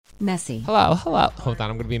Messy. Hello. Hold on,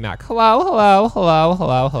 I'm gonna be Mac. Hello.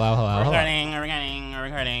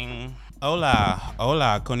 Recording.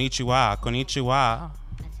 Hola, konnichiwa.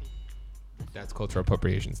 That's cultural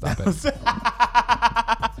appropriation. Stop it.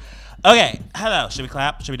 Okay, hello. Should we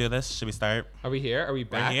clap? Should we do this? Should we start? Are we here? Are we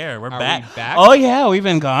back? We're here. We're Are back. We back? Oh yeah, we've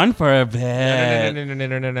been gone for a bit.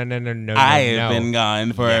 No. I've been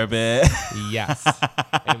gone for a bit. Yes.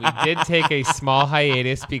 And we did take a small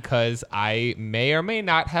hiatus because I may or may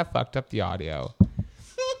not have fucked up the audio.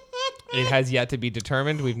 It has yet to be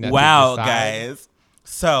determined. We've never Wow, decided. guys.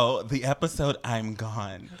 So the episode I'm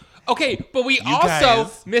gone. Okay, but we You also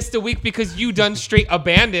guys- missed a week because you done straight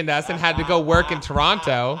abandoned us and had to go work in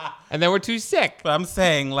Toronto, and then we're too sick. But I'm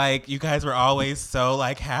saying, like, you guys were always so,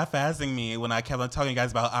 like, half-assing me when I kept on telling you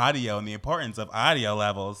guys about audio and the importance of audio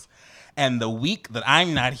levels. And the week that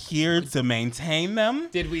I'm not here to maintain them,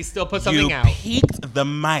 Did we still put something you out? peaked the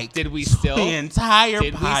mic. Did we still? The entire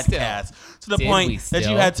Did we podcast. To the Did we point that you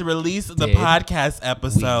still? had to release the Did podcast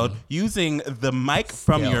episode using the mic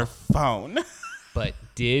from Still. your phone. But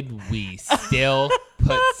did we still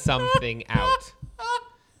put something out?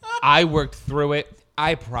 I worked through it.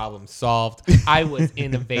 I problem solved. I was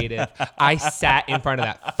innovative. I sat in front of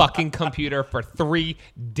that fucking computer for 3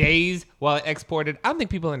 days while it exported. I don't think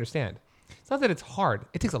people understand. It's not that it's hard.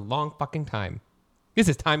 It takes a long fucking time. This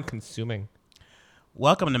is time consuming.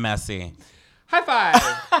 Welcome to Messy. High five.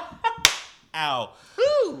 Ow.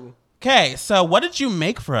 Woo. Okay, so what did you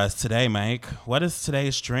make for us today, Mike? What is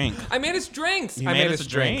today's drink? I made us drinks. You I made made us us a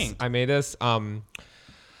drinks. drink. I made us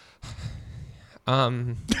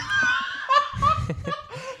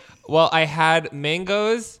well, I had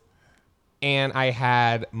mangoes and I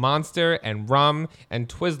had Monster and rum and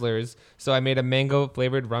Twizzlers. So I made a mango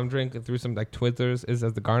flavored rum drink and threw some like Twizzlers as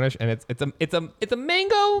the garnish, and it's a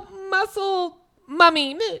mango muscle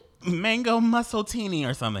mummy. Mango muscle teeny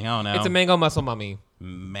or something. I don't know. It's a mango muscle mummy.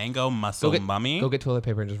 mango muscle mummy. Go get toilet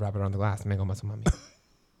paper and just wrap it around the glass. Mango muscle mummy.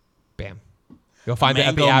 Bam. You'll find it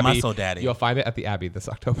at the Mango Abbey. muscle daddy. You'll find it at the Abbey this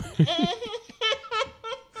October.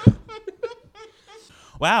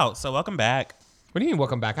 Wow. So welcome back. What do you mean,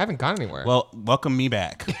 welcome back? I haven't gone anywhere. Well, welcome me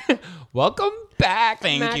back. Welcome back,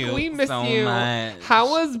 Thank Mac. you We missed so you. much. How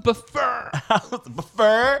was Buffer?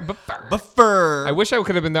 Buffer. I wish I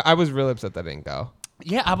could have been there. I was really upset that I didn't go.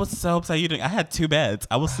 Yeah, I was so upset you didn't. I had 2 beds.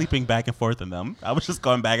 I was sleeping back and forth in them. I was just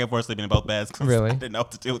going back and forth sleeping in both beds because Really? I didn't know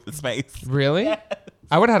what to do with the space. Really? Yes.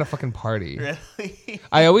 I would have had a fucking party. Really?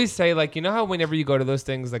 I always say, like, you know how whenever you go to those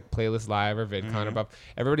things like Playlist Live or VidCon or stuff,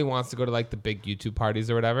 everybody wants to go to like the big YouTube parties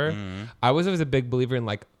or whatever. I was always a big believer in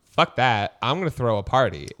like, fuck that. I'm going to throw a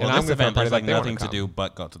party. Well, and I'm this going to throw a event, party there's like they wanna nothing to come. do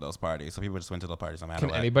but go to those parties. So people just went to the parties no matter Can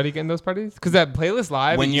what. anybody get in those parties? Because that Playlist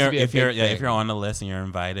Live, When it used to be a if you're big if thing. you're on the list and you're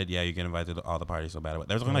invited, yeah, you get invited to all the parties. So bad.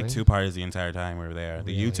 There was only like Really? 2 parties the entire time we were there.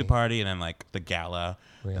 The Really? YouTube party and then like the gala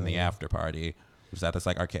and Really? the after party. Which was at this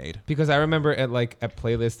like arcade. Because I remember at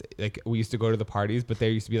Playlist, like we used to go to the parties, but there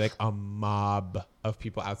used to be like a mob of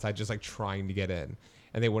people outside just like trying to get in,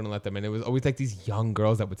 and they wouldn't let them in. It was always like these young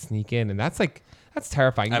girls that would sneak in, and that's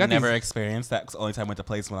terrifying. You I've got never these- experienced that because the only time I went to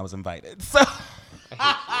place when I was invited. So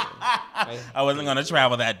I wasn't going to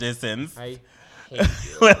travel that distance I hate you.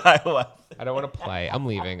 when I was. I don't want to play. I'm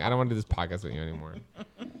leaving. I don't want to do this podcast with you anymore.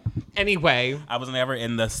 Anyway, I was never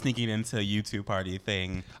in the sneaking into YouTube party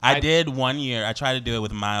thing. I did one year. I tried to do it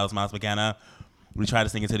with Miles McKenna. We tried to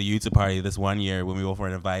sneak into the YouTube party this one year when we both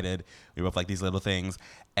weren't invited. We both like these little things.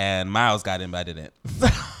 And Miles got in, but I didn't.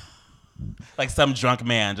 Like some drunk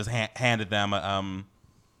man just handed them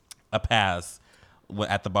a pass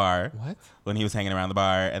at the bar. What? When he was hanging around the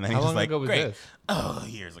bar. And then How he was long like, ago was great. this? Oh,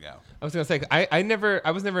 years ago. I was gonna say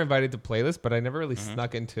I was never invited to Playlist, but I never really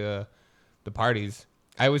snuck into the parties.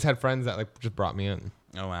 I always had friends that like just brought me in.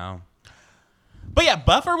 Oh, wow. But yeah,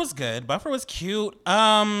 Buffer was good. Buffer was cute.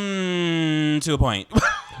 To a point.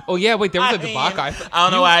 Oh yeah, wait, there was a I mean, debacle. I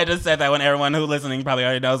don't know why I just said that when everyone who's listening probably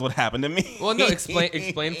already knows what happened to me. Well, no,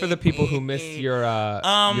 explain for the people who missed your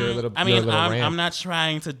little rant. I'm not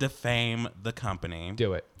trying to defame the company.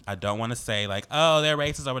 Do it. I don't want to say like, oh, they're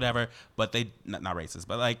racist or whatever, but they not racist,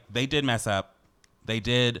 but like they did mess up. They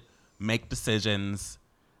did make decisions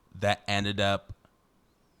that ended up,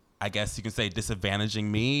 I guess you can say, disadvantaging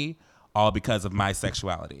me, all because of my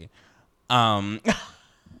sexuality.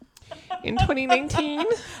 In 2019,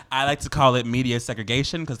 I like to call it media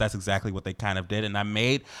segregation because that's exactly what they kind of did. And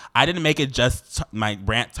I didn't make it just my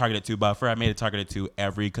rant targeted to Buffer. I made it targeted to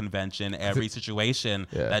every convention, every situation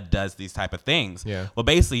that does these type of things. Yeah. Well,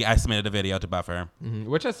 basically, I submitted a video to Buffer.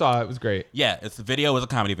 which I saw, it was great. Yeah, the video was a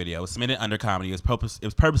comedy video. It was submitted under comedy. It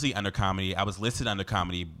was purposely under comedy. I was listed under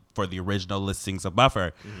comedy for the original listings of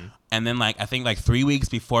Buffer. And then I think 3 weeks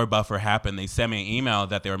before Buffer happened, they sent me an email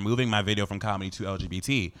that they were moving my video from comedy to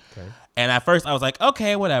LGBT. Okay. And at first I was like,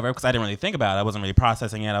 okay, whatever, because I didn't really think about it. I wasn't really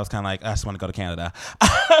processing it. I was kind of like, I just want to go to Canada.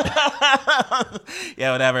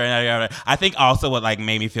 Yeah, whatever. I think also what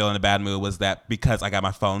made me feel in a bad mood was that because I got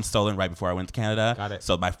my phone stolen right before I went to Canada. Got it.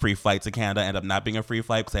 So my free flight to Canada ended up not being a free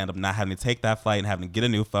flight because I ended up not having to take that flight and having to get a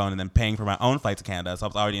new phone and then paying for my own flight to Canada. So I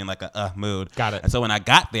was already in a mood. Got it. And so when I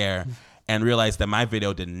got there and realized that my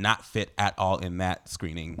video did not fit at all in that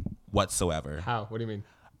screening whatsoever. How? What do you mean?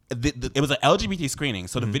 It was an LGBT screening,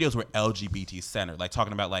 so the videos were LGBT centered,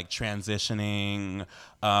 talking about transitioning,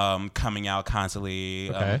 coming out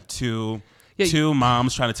constantly, Okay. two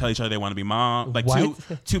moms trying to tell each other they want to be moms, What?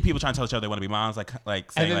 two people trying to tell each other they want to be moms, saying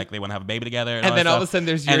then- they want to have a baby together, And then all of a sudden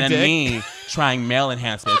there's your and then dick. me trying male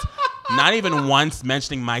enhancements. Not even once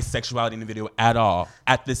mentioning my sexuality in the video at all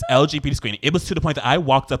at this LGBT screening. It was to the point that I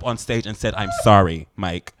walked up on stage and said, "I'm sorry,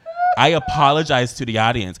 Mike." I apologized to the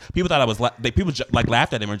audience. People thought I was people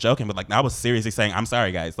laughed at it and were joking, but I was seriously saying, "I'm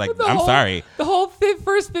sorry, guys. I'm sorry." The whole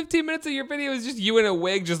first 15 minutes of your video is just you in a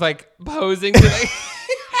wig, just posing today.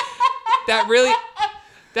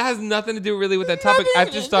 That has nothing to do really with that topic. I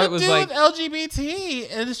just thought it was with LGBT.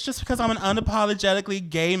 It's just because I'm an unapologetically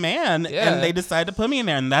gay man, and they decided to put me in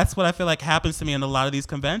there, and that's what I feel like happens to me in a lot of these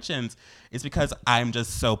conventions. It's because I'm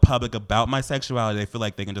just so public about my sexuality. They feel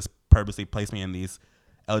like they can just purposely place me in these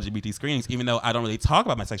LGBT screenings, even though I don't really talk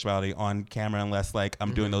about my sexuality on camera unless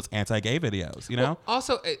I'm doing those anti-gay videos. You know. Well,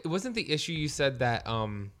 also, it wasn't the issue you said that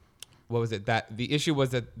what was it? That the issue was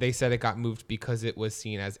that they said it got moved because it was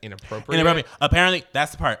seen as inappropriate. Apparently,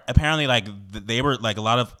 that's the part. Apparently, they were a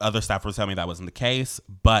lot of other staff were telling me that wasn't the case.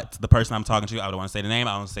 But the person I'm talking to, I don't want to say the name.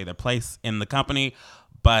 I don't want to say their place in the company.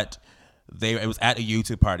 But it was at a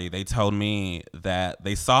YouTube party. They told me that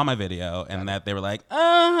they saw my video and that they were like,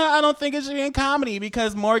 I don't think it should be in comedy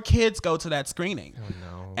because more kids go to that screening. Oh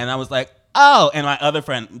no. And I was like, oh, and my other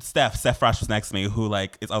friend, Steph Frosh was next to me, who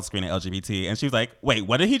is also screening LGBT, and she was like, wait,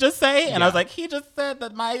 what did he just say? And I was like, he just said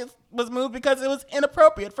that mine was moved because it was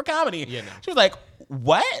inappropriate for comedy. Yeah, no. She was like,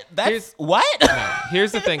 what? What? No.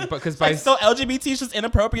 Here's the thing, because so LGBT is just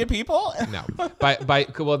inappropriate people? No.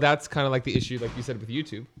 Well, that's kind of like the issue, like you said, with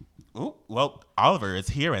YouTube. Ooh, well, Oliver is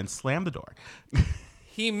here and slammed the door.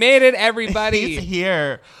 He made it, everybody. He's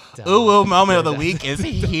here. Ooh, moment of the week is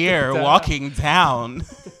here, walking down.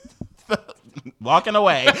 Walking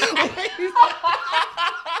away.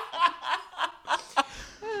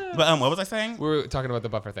 But what was I saying? We were talking about the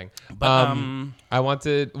Buffer thing. But I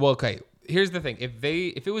wanted. Well, okay. Here's the thing: if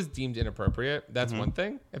it was deemed inappropriate, that's one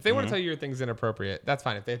thing. If they want to tell you your thing's inappropriate, that's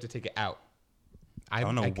fine. If they have to take it out, I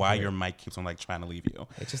don't know why your mic keeps on trying to leave you.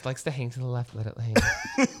 It just likes to hang to the left. Let it hang.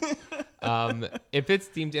 If it's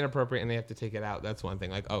deemed inappropriate and they have to take it out, that's one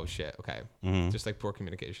thing. Oh shit, okay, just poor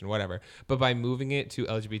communication, whatever. But by moving it to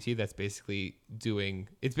LGBT, that's basically saying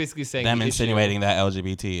them insinuating that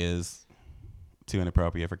LGBT is too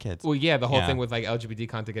inappropriate for kids. Well, yeah, the whole thing with LGBT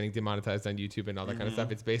content getting demonetized on YouTube and all that kind of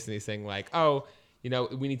stuff. It's basically saying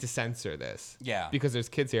we need to censor this. Yeah. Because there's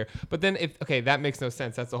kids here. But then that makes no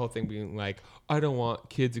sense. That's the whole thing being I don't want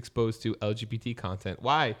kids exposed to LGBT content.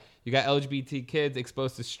 Why? You got LGBT kids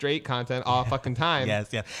exposed to straight content all fucking time.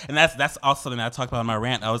 Yes. And that's also something I talked about in my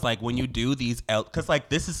rant. I was like, when you do these, because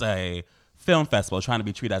this is a film festival, trying to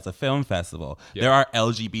be treated as a film festival. Yep. There are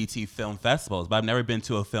LGBT film festivals, but I've never been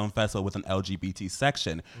to a film festival with an LGBT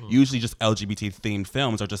section. Usually just LGBT themed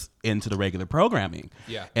films are just into the regular programming.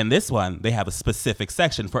 Yeah. And this one, they have a specific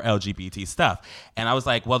section for LGBT stuff. And I was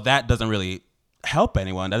like, well, that doesn't really help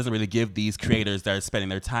anyone. That doesn't really give these creators that are spending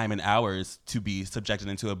their time and hours to be subjected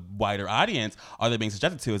into a wider audience. All they're being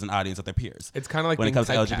subjected to is an audience of their peers. It's kind of like when it comes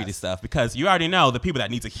to typecast. LGBT stuff, because you already know the people that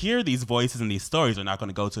need to hear these voices and these stories are not going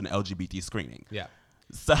to go to an LGBT screening. Yeah.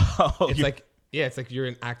 So it's like you're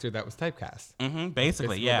an actor that was typecast.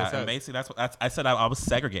 Basically, yeah. And basically, that's what I said. I was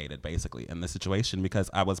segregated basically in this situation because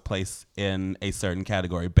I was placed in a certain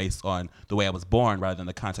category based on the way I was born rather than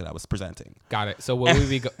the content I was presenting. Got it. So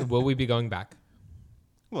will we be going back?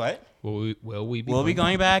 What? Will we be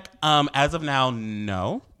going back? As of now,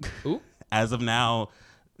 no. Ooh. As of now,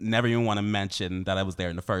 never even want to mention that I was there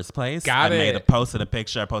in the first place. I posted a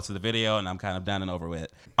picture, I posted a video, and I'm kind of done and over with.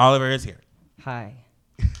 Oliver is here. Hi.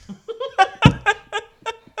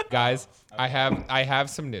 Guys, I have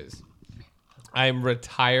some news. I'm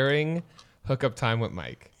retiring Hookup Time with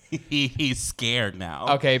Mike. He's scared now.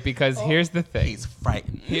 Okay, because here's the thing. He's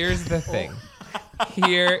frightened. Here's the thing.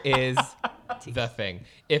 Here is the thing.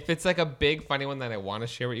 If it's a big funny one that I want to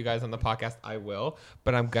share with you guys on the podcast, I will.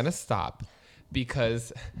 But I'm going to stop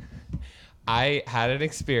because I had an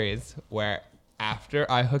experience where after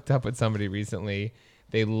I hooked up with somebody recently,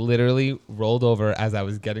 they literally rolled over as I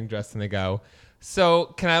was getting dressed and they go, so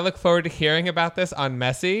can I look forward to hearing about this on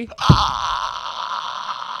Messy? I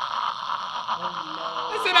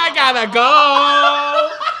said, I gotta go.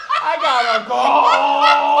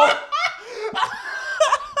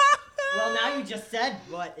 Well, now you just said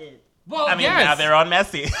what it. Well, I mean, yes. now they're on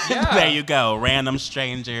Messy. Yeah. There you go. Random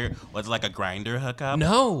stranger. Was it like a grinder hookup?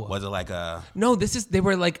 No. Was it like a... No, they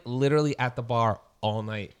were like literally at the bar all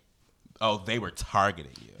night. Oh, they were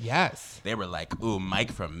targeting you. Yes. They were like, ooh,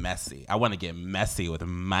 Mike from Messy. I want to get messy with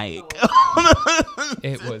Mike.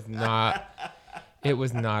 It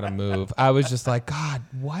was not a move. I was just like, God,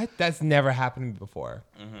 what? That's never happened to me before.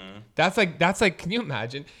 Mm-hmm. That's like, can you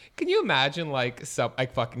imagine like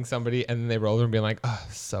fucking somebody and then they roll over and being like, oh,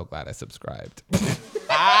 so glad I subscribed. or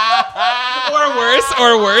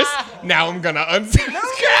worse, now I'm gonna unsubscribe.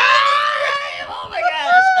 Oh my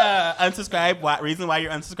gosh. Unsubscribe. What reason why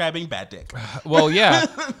you're unsubscribing? Bad dick. Well, yeah.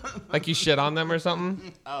 Like you shit on them or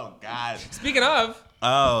something. Oh God. Speaking of,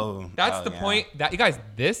 that's the point that you guys,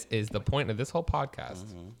 this is the point of this whole podcast.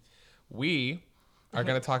 Mm-hmm. We are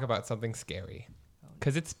going to talk about something scary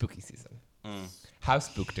because it's spooky season. How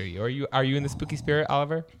spooked are you? Are you in the spooky spirit,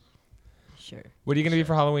 Oliver? Sure. What are you going to be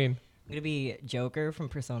for Halloween? I'm gonna be Joker from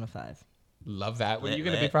Persona 5. Love that. What are you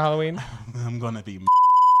going to be for Halloween? I'm gonna be.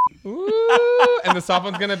 Ooh, and the soft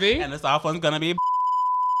one's going to be? And the soft one's gonna be.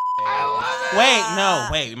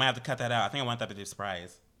 Wait, you might have to cut that out. I think I want that to be a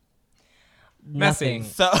surprise. Messy. Nothing.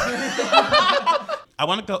 So I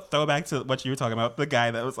want to throw back to what you were talking about. The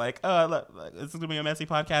guy that was like, oh, look, this is going to be a messy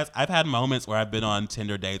podcast. I've had moments where I've been on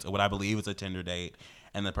Tinder dates or what I believe is a Tinder date.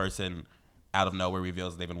 And the person out of nowhere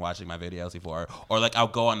reveals they've been watching my videos before. Or like I'll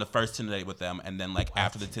go on the first Tinder date with them. And then like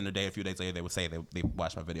after the Tinder date, a few days later, they would say they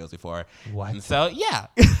watched my videos before. What? And so, yeah.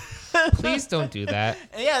 Please don't do that.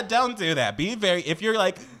 Yeah, don't do that. If you're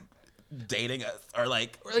like dating us or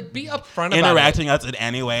like be upfront about interacting us in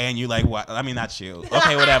any way and you like what I mean not you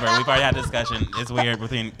okay whatever we've already had a discussion it's weird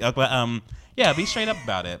between but yeah be straight up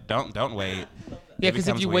about it don't wait yeah because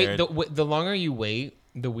if you wait the longer you wait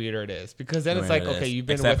the weirder it is because then it's like okay you've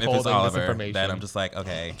been withholding this information then I'm just like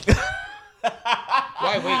okay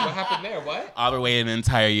why wait what happened there what Oliver waited an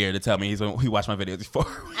entire year to tell me he watched my videos before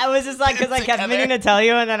I was just like because I kept meaning to tell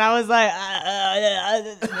you and then I was like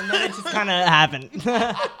and then it just kind of happened.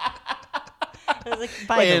 I was like,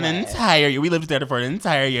 wait an entire year. We lived together for an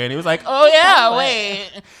entire year, and he was like, "Oh yeah, wait."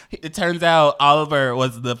 It turns out Oliver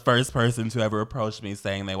was the first person to ever approach me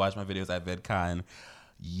saying they watched my videos at VidCon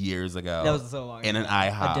years ago. That was so long. In an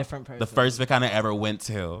IHOP. A different person. The first VidCon I ever went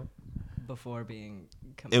to. Before being.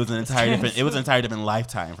 It was an entire different. It was an entire different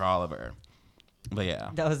lifetime for Oliver. But yeah.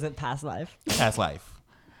 That was a past life. Past life.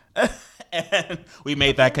 And we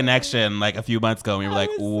made that connection like a few months ago. And we were like,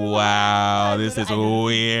 "Wow, this is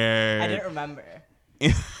weird." I didn't remember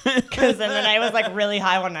because then I was like really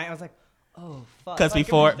high one night. I was like, "Oh fuck!" Because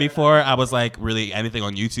before I was like really anything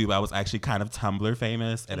on YouTube, I was actually kind of Tumblr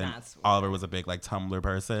famous, and then Oliver was a big like Tumblr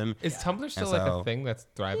person. Is Tumblr still like a thing that's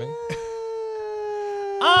thriving?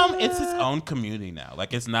 It's its own community now.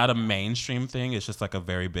 Like it's not a mainstream thing. It's just like a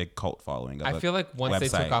very big cult following. I feel like once they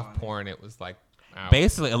took off porn, it was like. Ow.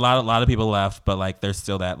 Basically, a lot of people left, but like there's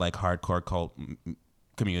still that like hardcore cult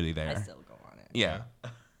community there. I still go on it. Yeah.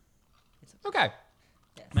 Okay.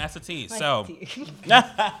 Yes. Master T. So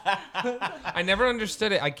I never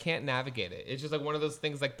understood it. I can't navigate it. It's just like one of those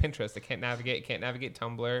things like Pinterest. I can't navigate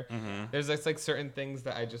Tumblr. Mm-hmm. There's like certain things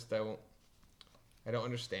that I just don't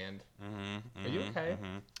understand. Mm-hmm. Are you okay?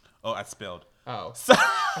 Mm-hmm. Oh, I spilled. Oh.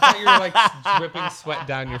 I thought you were like dripping sweat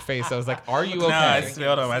down your face. I was like, are you okay? No, I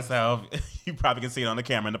spilled on myself. You probably can see it on the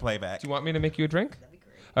camera in the playback. Do you want me to make you a drink? That'd be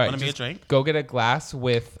great. All right, Want me a drink? Go get a glass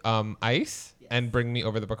with ice and bring me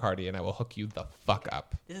over the Bacardi and I will hook you the fuck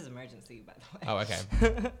up. This is emergency, by the way. Oh, okay.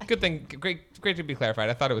 Good thing. Great to be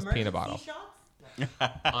clarified. I thought it was peanut bottle.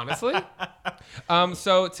 Honestly.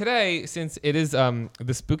 So today, since it is the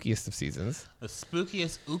spookiest of seasons. The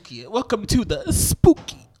spookiest ookie. Welcome to the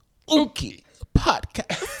Spooky Ookie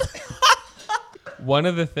podcast. One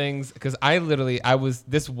of the things, because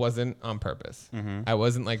this wasn't on purpose. Mm-hmm. I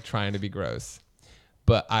wasn't like trying to be gross,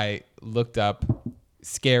 but I looked up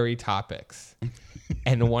scary topics.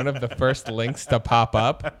 And one of the first links to pop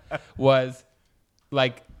up was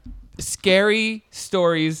like scary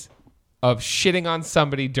stories of shitting on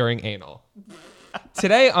somebody during anal.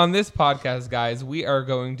 Today on this podcast, guys, we are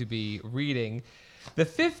going to be reading the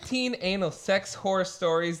 15 anal sex horror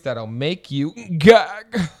stories that'll make you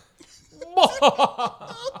gag.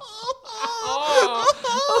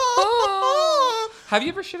 Have you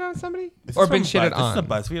ever shit on somebody? Or been shitted on? This is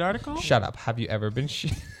a BuzzFeed article? Shut up. Have you ever been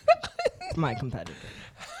shit? my competitor.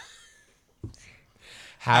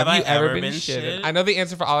 Have you I ever ever been been shitted? shitted? I know the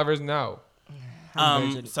answer for Oliver is no.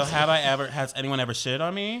 So has anyone ever shitted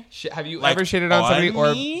on me? Have you Like, ever shitted on somebody on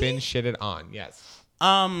or me? been shitted on? Yes.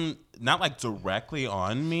 Not like directly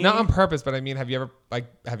on me. Not on purpose, but I mean, have you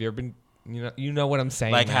ever been, you know what I'm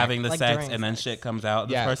saying? like Mac. having the Like sex during and then sex. shit comes out.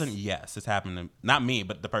 This Yes. person, yes, it's happened to not me,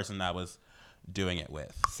 but the person that I was doing it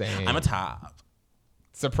with. Same. I'm a top.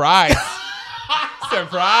 Surprise.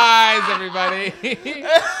 Surprise, everybody.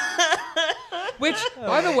 Which,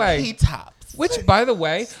 by the way, He tops. Which, by the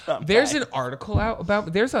way, Stop there's that. an article out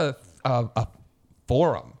about. There's a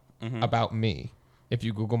forum Mm-hmm. about me. If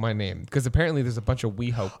you Google my name, because apparently there's a bunch of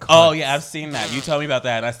WeHo. Cunts. Oh yeah, I've seen that. You told me about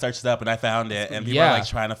that, and I searched it up and I found it. And people Yeah. are like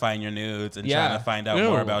trying to find your nudes and Yeah. trying to find out Ew.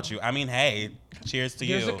 more about you. I mean, hey, cheers to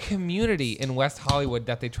There's you. a community in West Hollywood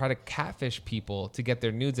that they try to catfish people to get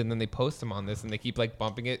their nudes, and then they post them on this, and they keep like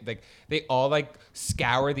bumping it. Like they all like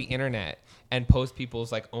scour the internet and post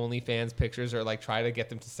people's like OnlyFans pictures, or like try to get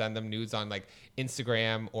them to send them nudes on like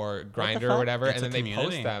Instagram or Grindr or fuck? whatever, It's and a then they post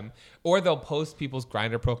community. them, or they'll post people's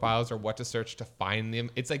Grindr profiles or what to search to find them.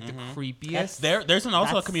 It's like the creepiest. There's also a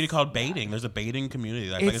That's- community called baiting. There's a baiting community.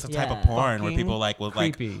 Like it's a type of yeah. porn where Fucking people like will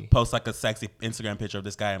like creepy. post like a sexy Instagram picture of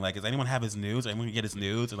this guy and like, does anyone have his nudes? Anyone can get his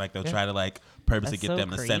nudes? And like they'll try to like purposely That's get so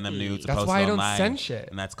them to send them creepy. nudes. And That's post why it I don't online. send shit.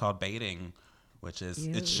 And that's called baiting, which is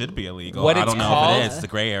Ew. it should be illegal. What I it's don't know called- if it is. It's a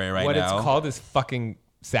gray area right what now. it's called is fucking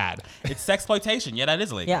sad. It's sexploitation. Yeah, that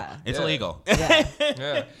is illegal. Yeah. It's Yeah. illegal. Yeah.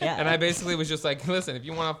 Yeah. Yeah. And I basically was just like, listen, if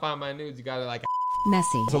you want to find my nudes, you gotta like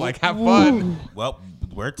Messy. to like have fun. Well,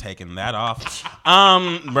 we're taking that off.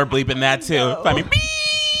 We're bleeping that too. I mean,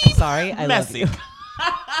 I'm sorry. I love messy. you.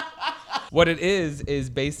 What it is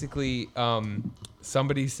basically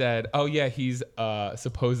somebody said, oh yeah, he's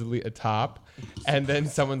supposedly a top, and then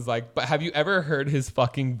someone's like, but have you ever heard his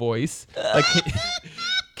fucking voice? Like,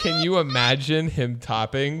 can you imagine him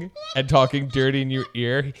topping and talking dirty in your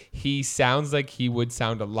ear? He sounds like he would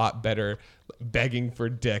sound a lot better begging for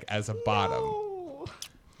dick as a bottom,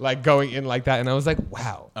 like going in like that. And I was like,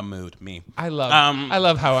 wow, A mood. Me. I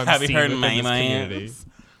love how I'm Have you seen heard within my this community. names?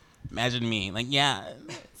 Imagine me. Like, yeah,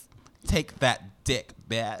 take that dick,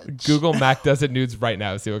 bitch. Google Mac does it nudes right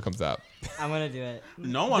now. See what comes up. I'm gonna do it.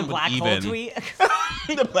 No one the would black even. hole tweet.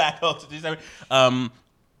 The black hole.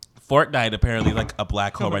 Fortnite apparently is like a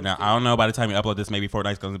black hole right now. I don't know. By the time you upload this, maybe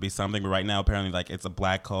Fortnite's going to be something. But right now, apparently, like it's a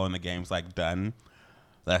black hole and the game's like done.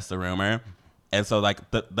 That's the rumor. And so like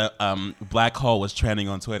the black hole was trending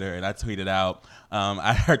on Twitter, and I tweeted out.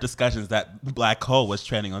 I heard discussions that black hole was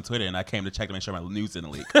trending on Twitter, and I came to check to make sure my news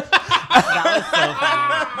didn't leak. That was so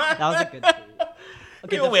funny. That was a good tweet.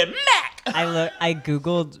 Okay, You with Mac. I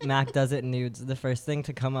googled Mac does it nudes. The first thing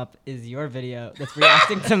to come up is your video that's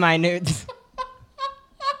reacting to my nudes.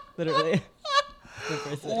 Literally. The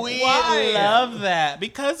first video. We love that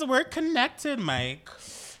because we're connected, Mike.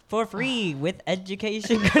 For free with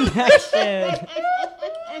education connection.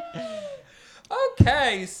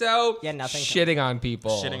 Okay, so Yeah, nothing. shitting on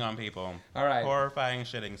people. Shitting on people. All right. Horrifying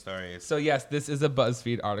shitting stories. So yes, this is a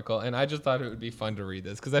BuzzFeed article, and I just thought it would be fun to read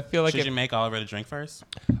this because I feel like Should you make Oliver the drink first?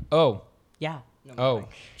 oh Yeah. No, oh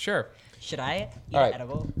sure. Should I eat All right. an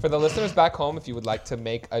edible? For the listeners back home, if you would like to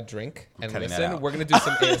make a drink and cutting that listen, out. we're gonna do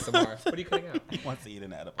some ASMR. What are you cutting out? He wants to eat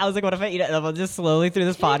an edible. I was like, what if I eat an edible just slowly through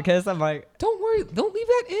this podcast? I'm like, Don't worry, don't leave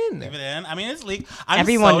that in. Leave it in. I mean, it's legal. I'm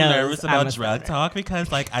Everyone so knows nervous I'm about a drug stoner. talk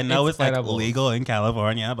because, like, I know It's it's like edible. legal in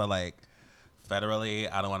California, but like federally,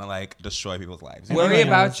 I don't want to like destroy people's lives. You know? Worry Everyone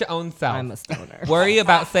about knows your own self. I'm a stoner. Worry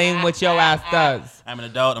about saying what your ass does. I'm an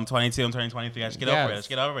adult. I'm 22. I'm turning 23. I should get over it. I Yes. should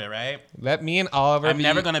get over it, right? Let me and Oliver. I'm be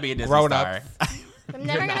never gonna be a Disney grown star. ups. I'm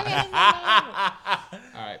never gonna be.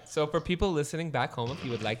 All right. So for people listening back home, if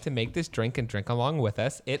you would like to make this drink and drink along with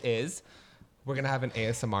us, we're gonna have an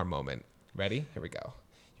ASMR moment. Ready? Here we go.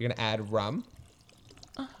 You're gonna add rum.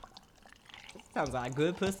 Sounds like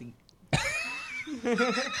good pussy.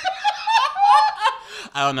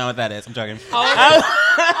 I don't know what that is. I'm joking.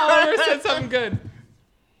 Oliver said something good.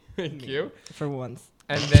 Thank you. For once.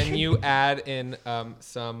 And then you add in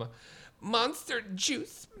some Monster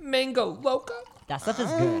Juice Mango Loca. That stuff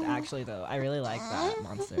is good, actually, though. I really like that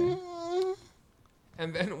monster.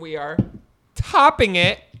 And then we are topping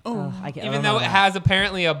it, Oh, I get, even though it has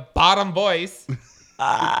apparently a bottom voice.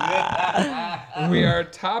 We are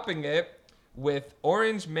topping it with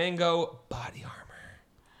Orange Mango Body Armor.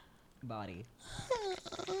 body.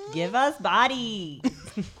 Give us body.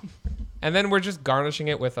 And then we're just garnishing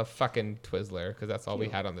it with a fucking Twizzler because that's all we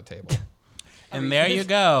had on the table. And there you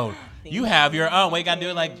go. You have your own. Wait, you gotta do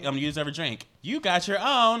it like use every drink. You got your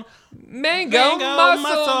own Mango,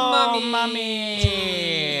 muscle, mummy. mummy.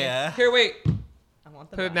 Here, wait. I want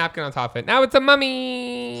Put a napkin on top of it. Now it's a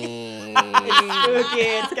mummy. Spooky.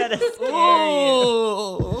 It's kind of scary.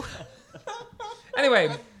 Ooh. Anyway.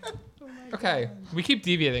 Okay, we keep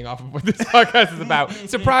deviating off of what this podcast is about.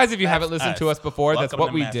 Surprise if you haven't listened to us before. Welcome That's what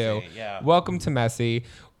to we Messy, do. yeah. Welcome to Messy.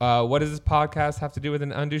 What does this podcast have to do with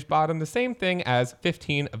an undouche bottom? The same thing as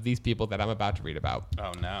 15 of these people that I'm about to read about.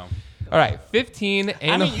 Oh no. All right, 15 I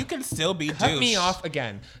anal. mean, you can still be Cut douche. me off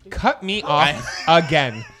again. Cut me off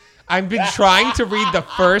again. I've been trying to read the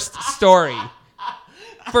first story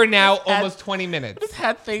for now almost 20 minutes. Just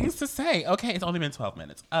had things to say. Okay, it's only been 12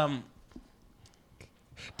 minutes.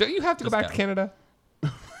 Don't you have to go Just back to Canada?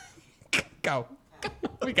 Go.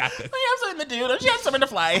 We got this. We have something to do. Don't you have something to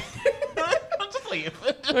fly? Just leave.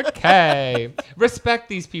 Okay. Respect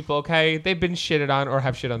these people, okay? They've been shitted on or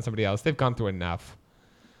have shit on somebody else. They've gone through enough.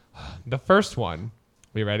 The first one,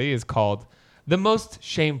 we ready, is called The Most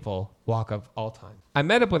Shameful Walk of All Time. I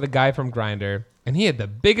met up with a guy from Grindr, and he had the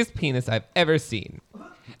biggest penis I've ever seen.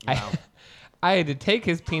 Wow. I had to take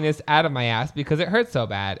his penis out of my ass because it hurt so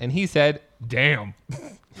bad, and he said, "Damn,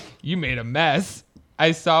 you made a mess."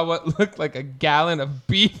 I saw what looked like a gallon of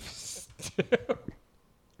beef stew.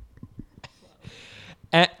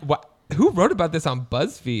 And who wrote about this on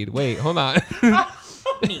BuzzFeed? Wait, hold on.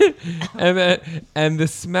 and the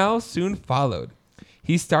smell soon followed.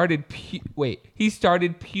 He started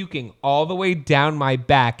puking all the way down my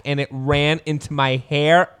back, and it ran into my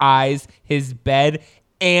hair, eyes, his bed,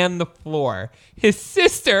 and the floor. His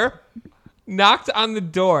sister knocked on the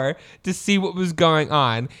door to see what was going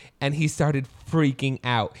on, and he started freaking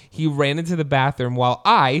out. He ran into the bathroom while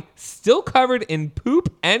I, still covered in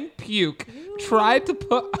poop and puke, tried to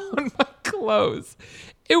put on my clothes.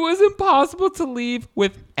 It was impossible to leave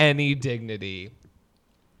with any dignity.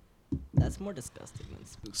 That's more disgusting than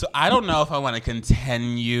spooky. So I don't know if I want to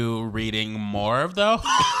continue reading more of those.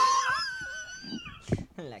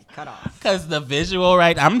 Like, cut off. Because the visual,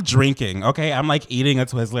 right? I'm drinking, okay? I'm like eating a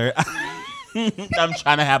Twizzler. I'm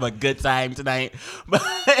trying to have a good time tonight. But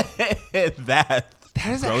that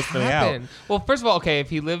How does that grossed me happen? out. Well, first of all, okay, if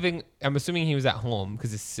he living, I'm assuming he was at home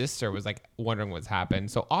because his sister was like wondering what's happened.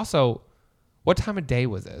 So also, what time of day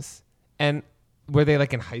was this? And were they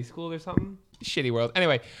like in high school or something? Shitty world.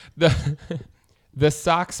 Anyway, the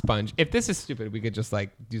sock sponge. If this is stupid, we could just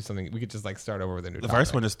like do something. We could just like start over with a new The topic.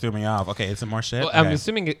 first one just threw me off. Okay, it's some more shit? Well, I'm Okay.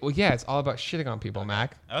 assuming, it's all about shitting on people,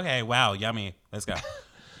 Mac. Okay, wow, yummy. Let's go.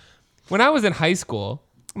 When I was in high school,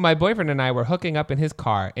 my boyfriend and I were hooking up in his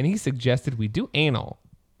car, and he suggested we do anal,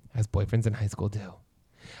 as boyfriends in high school do.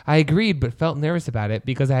 I agreed, but felt nervous about it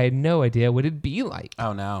because I had no idea what it'd be like.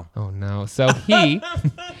 Oh, no. Oh no! So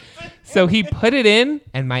he put it in,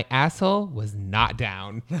 and my asshole was not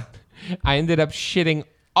down. I ended up shitting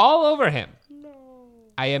all over him.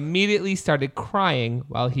 I immediately started crying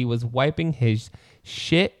while he was wiping his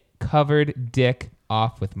shit-covered dick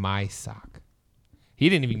off with my sock. He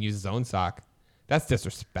didn't even use his own sock. That's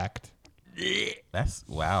disrespect. That's,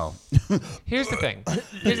 wow. Here's the thing.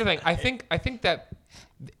 I think that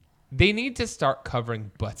they need to start covering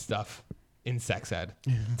butt stuff in sex ed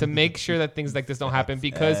to make sure that things like this don't happen,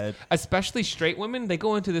 because ed. especially straight women, they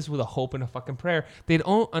go into this with a hope and a fucking prayer. They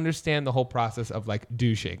don't understand the whole process of like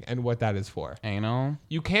douching and what that is for. Anal?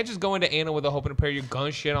 You can't just go into anal with a hope and a prayer. You're gonna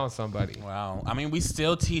shit on somebody. Wow. I mean, we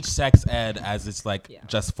still teach sex ed as it's like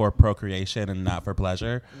just for procreation and not for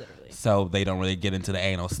pleasure. Literally. So they don't really get into the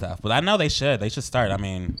anal stuff. But I know they should. They should start. I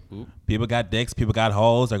mean, people got dicks, people got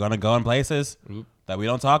holes. They're going to go in places that we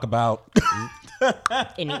don't talk about.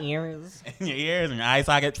 In your ears. In your ears and your eye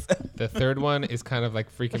sockets. The third one is kind of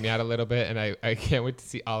like freaking me out a little bit, and I can't wait to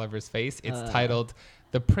see Oliver's face. It's titled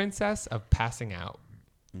 "The Princess of Passing Out."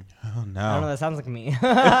 Oh, I don't know. no. That sounds like me.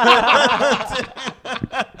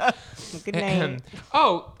 Good name.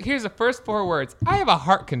 Oh, here's the first 4 words. I have a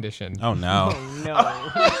heart condition. Oh, no. No.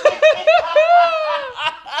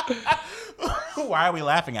 Why are we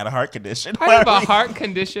laughing at a heart condition? I have a heart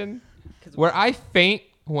condition where I faint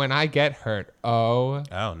when I get hurt. Oh,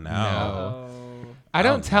 Oh, no. no. Oh. I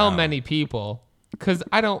don't tell no. many people because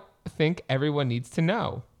I don't think everyone needs to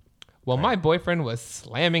know. Well, my boyfriend was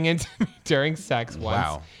slamming into me during sex once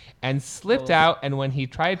Wow. and slipped out, and when he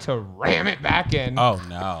tried to ram it back in, Oh,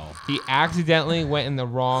 no. he accidentally went in the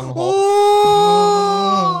wrong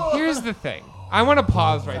hole. Here's the thing. I want to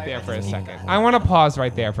pause right there for a second.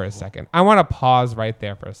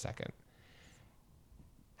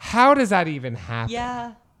 How does that even happen?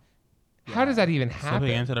 Yeah. How does that even Slipping happen?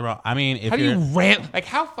 into the wrong. I mean, if How do you're. you ram? Like,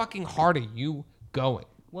 how fucking hard are you going?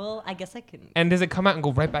 Well, I guess I can. And does it come out and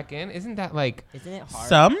go right back in? Isn't that like Isn't it hard?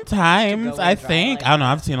 Sometimes, to go I and dry think. like I don't know.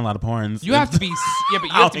 I've seen a lot of porns. you have to be? Yeah, but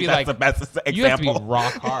you I don't have to think be that's like the best you have to be example.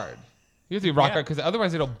 rock hard. You have to be rock Yeah. hard because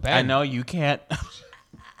otherwise it'll bend. I know you can't.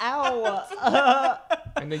 Ow.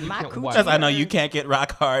 And then you My can't coochie. what? Because I know you can't get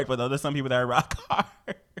rock hard, but there's some people that are rock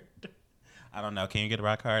hard. I don't know. Can you get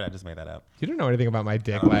rock hard? I just made that up. You don't know anything about my I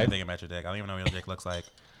dick don't know life. anything about your dick. I don't even know what your dick looks like.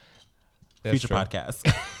 That's Future true. podcast.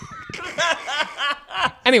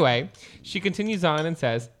 Anyway, she continues on and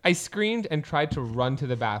says, I screamed and tried to run to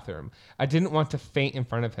the bathroom. I didn't want to faint in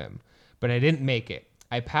front of him, but I didn't make it.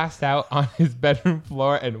 I passed out on his bedroom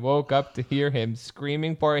floor and woke up to hear him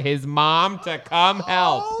screaming for his mom to come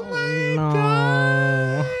help.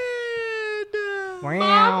 No.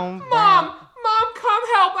 Mom, come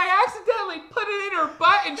help. I accidentally put it in her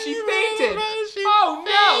butt and she fainted. Oh,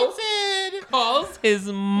 no. Calls his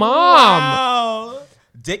mom. Wow.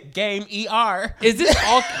 Dick game ER. Is this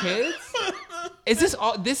all kids? Is this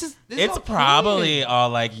all? This is It's all probably kids. all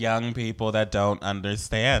like young people that don't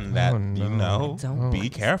understand that, Oh, no. you know, Don't be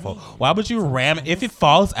careful. Why would you ram it? If it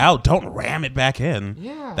falls out, don't ram it back in.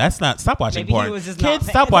 Yeah. That's not, stop watching Maybe he porn. was just not Kids,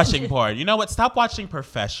 paying stop watching attention. porn. You know what? Stop watching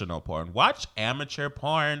professional porn. Watch amateur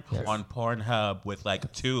porn on Pornhub with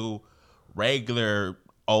like 2 regular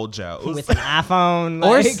old Joes. With an iPhone.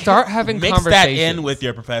 Or like- start having Mix conversations. that in with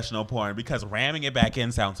your professional porn because ramming it back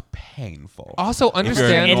in sounds painful. Also, if you're a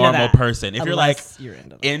understand. Into normal that, person, if you're like unless you're into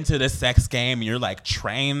that. into the sex game and you're like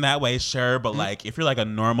trained that way, sure, but like if you're like a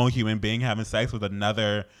normal human being having sex with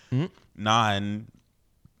another non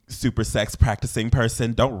super sex practicing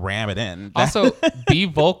person, don't ram it in. Also, be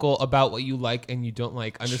vocal about what you like and you don't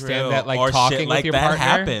like. Understand True. that like or talking shit with like your that partner.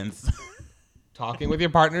 happens. Talking with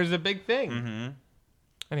your partner is a big thing.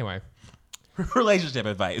 Anyway, Relationship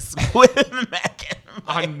advice with Megan.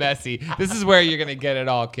 on Messy. This is where you're gonna get it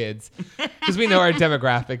all, kids, because we know our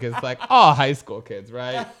demographic is like all high school kids,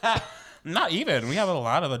 right? Not even. We have a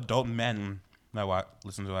lot of adult men that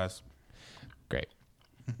listen to us. Great.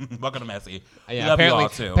 Welcome to Messy. We Yeah. love you Apparently, all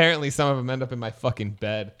too. apparently, some of them end up in my fucking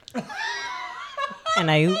bed. And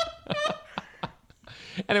I.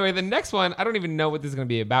 Anyway, the next one, I don't even know what this is gonna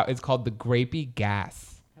be about. It's called the grapey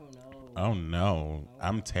gas. Oh no,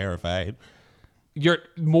 I'm terrified. You're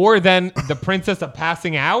more than the princess of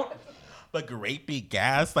passing out. The grapey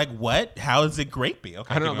gas? Like what? How is it grapey?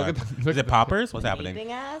 Okay, I don't know. keep Look going. at the- look Is at it the- poppers? What's happening? Beeping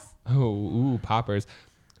ass? Ooh, poppers.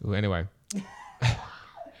 Ooh, anyway.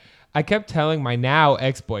 I kept telling my now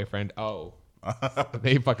ex-boyfriend,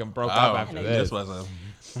 they fucking broke up after this. This was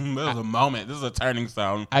a moment. This is a turning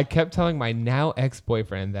stone. I kept telling my now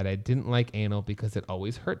ex-boyfriend that I didn't like anal because it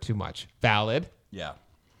always hurt too much. Valid, Yeah.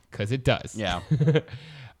 because it does. Yeah.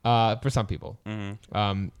 For some people.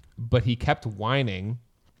 But he kept whining,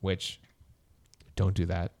 which, don't do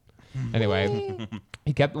that. Anyway,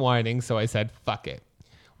 he kept whining, so I said, fuck it.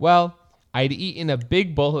 Well, I'd eaten a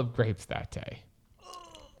big bowl of grapes that day.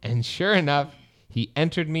 And sure enough, he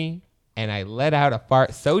entered me, and I let out a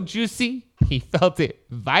fart so juicy, he felt it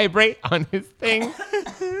vibrate on his thing.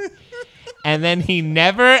 And then he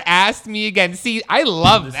never asked me again. See, I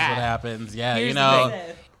love This that. is what happens. Yeah, Here's you the know,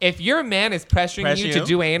 thing. If your man is pressuring Pressure you to you?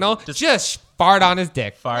 do anal, just fart on his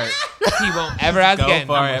dick. fart. He won't ever ask Go again.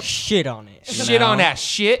 for I'm it. Shit on it. shit on that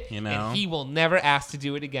shit, You know? and he will never ask to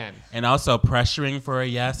do it again. And also, pressuring for a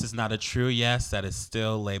yes is not a true yes. That is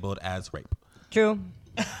still labeled as rape. True.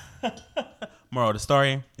 Moral of the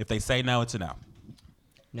story: if they say no, it's a no.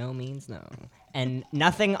 No means no. And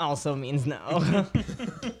nothing also means no.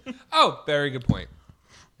 Oh, very good point.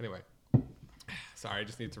 Anyway, sorry, I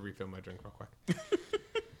just need to refill my drink real quick.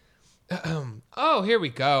 Oh, here we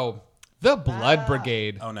go. The Blood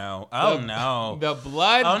Brigade. Oh no! Oh no! The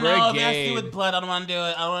Blood Oh no! It has to Brigade. do with blood. I don't want to do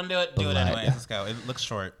it. I don't want to do it. Do it Blood. anyways. Let's go. It looks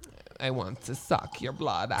short. I want to suck your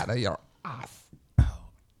blood out of your ass.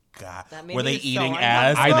 God, That made were me they so eating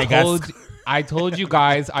ass? uncomfortable. and they I told you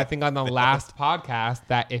guys, I think on the last podcast,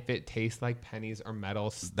 that if it tastes like pennies or metal,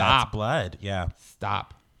 That's stop. blood. Yeah.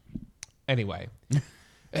 Stop. Anyway,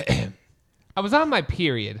 I was on my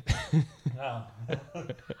period.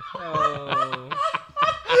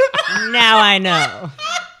 Now I know.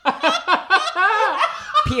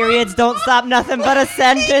 Periods don't stop nothing but a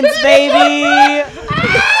sentence, baby. I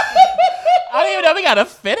don't even know we gotta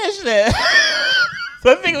finish this.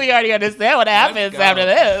 I think we already understand what happens go. after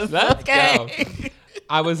this. Let's Okay. go.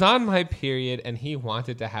 I was on my period and he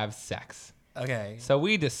wanted to have sex. Okay. So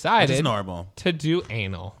we Which is decided normal. to do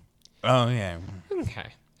anal. Oh yeah. Okay.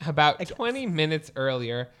 About 20 minutes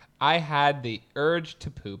earlier, I had the urge to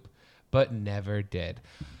poop, but never did.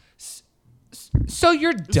 So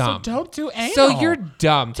you're dumb. So don't do anal. So you're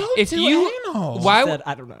dumb. Don't if do you, anal. Why? Said,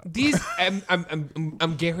 I don't know. These,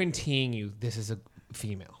 I'm guaranteeing you, this is a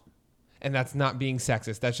female, and that's not being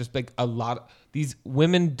sexist. That's just like a lot. These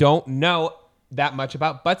women don't know that much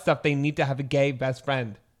about butt stuff. They need to have a gay best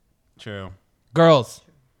friend. True. Girls,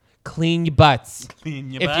 clean your butts. Clean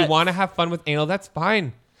your If you want to have fun with anal, that's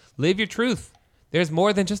fine. Live your truth. There's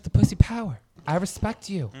more than just the pussy power. I respect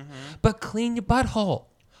you. But clean your butthole.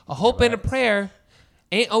 A hope and a prayer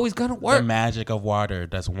ain't always going to the work. magic of water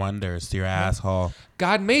does wonders to your asshole.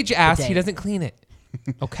 God made your ass. He Bidet. doesn't clean it.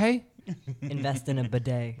 Okay? Invest in a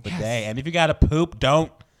bidet. But and if you got to poop,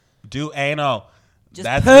 don't do anal. Just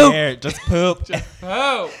That's poop. weird. Just poop.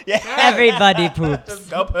 Oh. Everybody poops. Just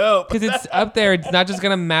go poop. Because it's up there. It's not just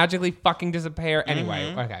going to magically fucking disappear.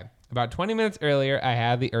 Anyway, okay. About 20 minutes earlier, I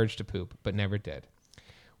had the urge to poop, but never did.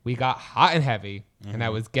 We got hot and heavy, and I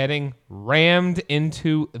was getting rammed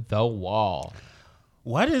into the wall.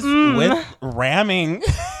 What is with ramming?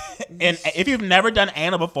 And if you've never done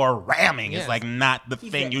anal before, ramming is like not the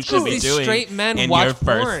thing you should be These doing. straight men in watch your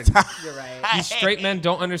first porn. time. You're right. These straight men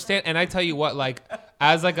don't understand. And I tell you what, like,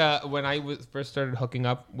 as like when I first started hooking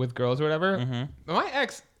up with girls or whatever, my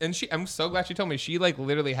ex, and I'm so glad she told me, she like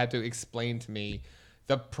literally had to explain to me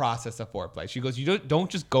the process of foreplay. She goes, you don't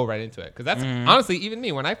just go right into it. Because that's honestly, even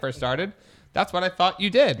me, when I first started, that's what I thought you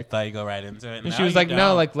did. Thought you go right into it. And No, she was you like,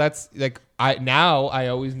 no, don't. like, I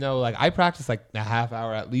always know, like, I practice like a half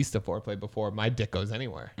hour at least of foreplay before my dick goes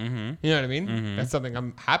anywhere. You know what I mean? That's something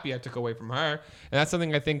I'm happy I took away from her. And that's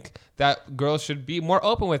something I think that girls should be more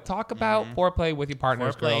open with. Talk about foreplay with your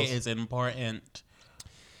partners, foreplay girls. is important.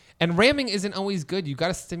 And ramming isn't always good. You got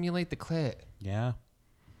to stimulate the clit. Yeah.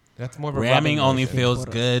 That's more of a Ramming rubbing only motion. feels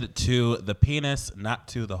good to the penis, not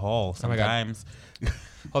to the hole. Oh my God. Sometimes.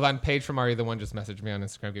 Hold on. Paige from Are You the One just messaged me on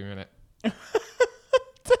Instagram. Give me a minute.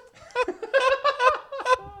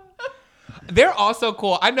 They're also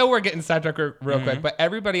cool. I know we're getting sidetracked real quick, but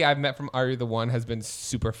everybody I've met from Are You the One has been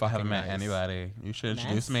super fucking Haven't met nice. anybody. You should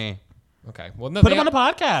introduce Nice. me. Okay. Well, no, Put they- them on the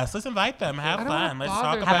podcast. Let's invite them. Have I don't fun. wanna Let's bother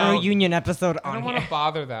talk them. Have a about. reunion episode I on don't here. want to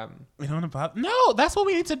bother them. We don't want to. No, that's what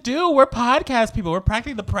we need to do. We're podcast people. We're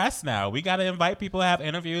practically the press now. We got to invite people to have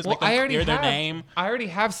interviews. Well, make them I already clear have their name. I already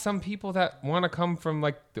have some people that want to come from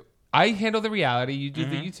like. I handle the reality. You do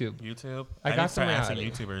the YouTube. YouTube. I need got to start some asking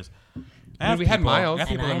reality. YouTubers. We had Miles. I have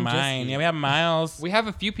people And in I'm just mind. you. Yeah, we have Miles. We have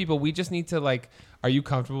a few people. We just need to like. Are you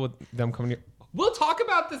comfortable with them coming here? We'll talk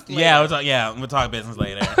about this later. We'll talk business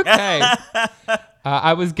later. Okay.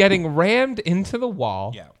 I was getting rammed into the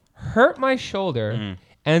wall. Yeah. Hurt my shoulder.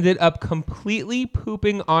 Ended up completely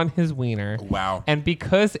pooping on his wiener. Wow. And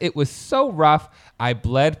because it was so rough, I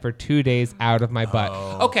bled for 2 days out of my butt.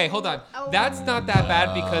 Okay, hold on. That's not that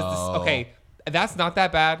bad because that's not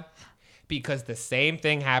that bad because the same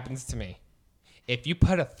thing happens to me. If you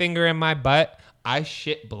put a finger in my butt, I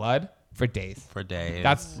shit blood for days. For days.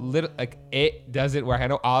 That's like it doesn't work. I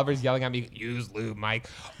know Oliver's yelling at me, use lube, Mike.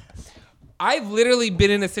 I've literally been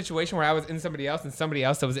in a situation where I was in somebody else and somebody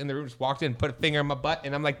else that was in the room just walked in and put a finger in my butt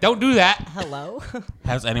and I'm like, don't do that. Hello?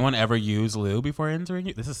 Has anyone ever used lube before entering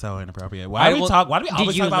you? This is so inappropriate. Why I do we will- talk? Why do we Did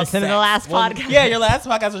always you talk about listen to sex? the last podcast? Yeah, your last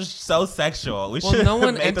podcast was so sexual. We Well, should no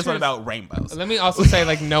one have made this one enters- about rainbows. Let me also say,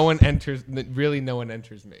 like, no one enters me.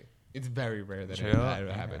 It's very rare that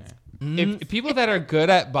it happens. If people that are good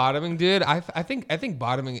at bottoming, dude, I think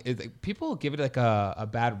bottoming is like, people give it like a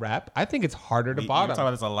bad rap. I think it's harder to We bottom. talk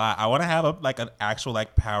about this a lot. I want to have an actual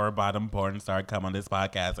power bottom porn star come on this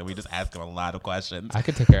podcast and we just ask him a lot of questions. I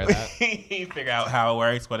could take care of that. Figure out how it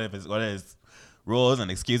works. What is rules and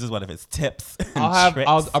excuses? What if it's tips? And I'll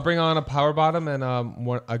tricks? bring on a power bottom and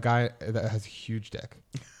a guy that has a huge dick.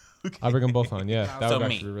 I'll bring them both on. Yeah, that So would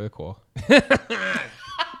me. actually be really cool.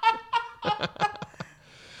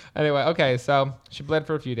 Anyway, okay, so she bled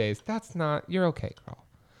for a few days. You're okay, girl.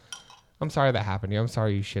 I'm sorry that happened to you. I'm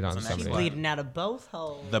sorry you shit on next somebody. one. Bleeding out of both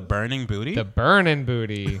holes. The burning booty. The burning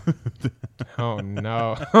booty. Oh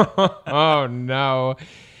no. Oh no.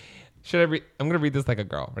 I'm gonna read this like a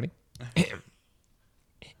girl. Ready?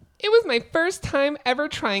 It was my first time ever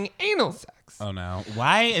trying anal sex. Oh no!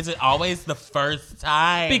 Why is it always the first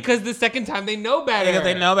time? Because the second time they know better. Because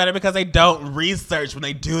they know better. Because they don't research when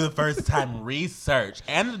they do the first time research.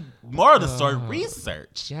 And more of the story,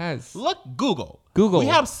 research. Yes. Look, Google. Google. We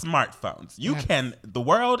have smartphones. You Yes. can. The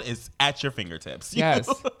world is at your fingertips. Yes.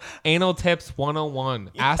 Anal tips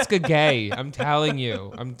 101. Ask a gay. I'm telling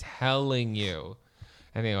you.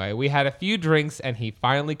 Anyway, we had a few drinks and he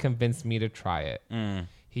finally convinced me to try it.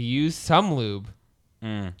 He used some lube,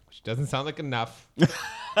 which doesn't sound like enough.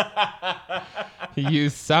 He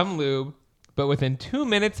used some lube, but within 2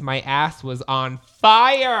 minutes, my ass was on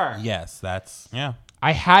fire. Yes, that's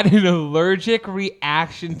I had an allergic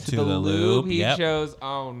reaction to the the lube lube, he yep. chose.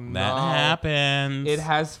 Oh, no. that happens. It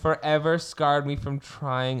has forever scarred me from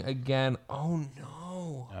trying again. Oh,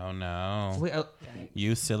 no. Oh no! Wait,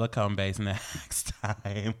 Use silicone base next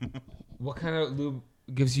time. what kind of lube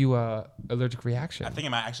gives you a allergic reaction. I think it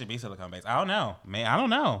might actually be silicone based. I don't know. I don't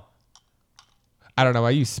know. I don't know. I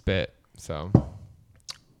use spit, so.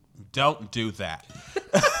 Don't do that.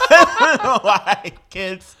 Why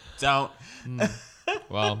kids don't?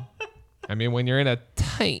 Well, I mean, when you're in a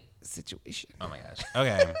tight situation. Oh my gosh.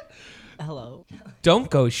 Okay. Hello.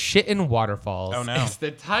 Don't go shit in waterfalls. Oh, no. It's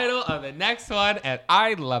the title of the next one, and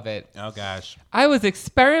I love it. Oh gosh. I was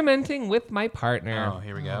experimenting with my partner. Oh,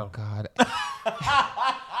 here we go. Oh, God.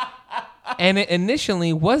 And it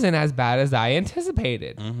initially wasn't as bad as I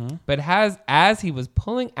anticipated. But as he was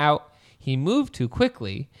pulling out, he moved too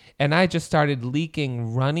quickly, and I just started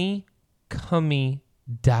leaking runny, cummy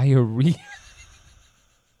diarrhea.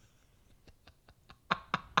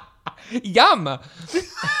 Yum!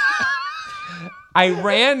 I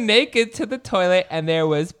ran naked to the toilet, and there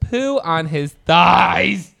was poo on his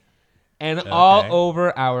thighs and all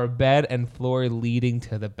over our bed and floor leading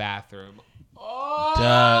to the bathroom.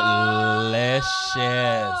 Delicious.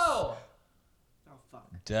 Oh, fuck.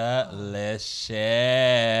 Delicious.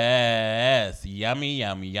 Yummy,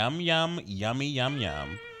 yum, yum, yum, yummy, yum,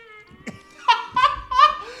 yum.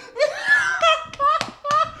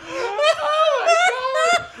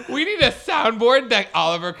 we need a soundboard that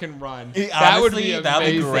Oliver can run. That Honestly, would be amazing.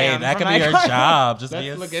 that'd be great. That could be her job. Just be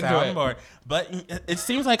a Let's look into it. soundboard. But it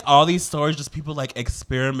seems like all these stories just people like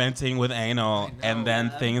experimenting with anal, and then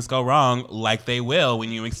things go wrong, like they will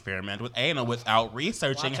when you experiment with anal without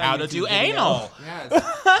researching Watch how our to do YouTube video. anal. Yes.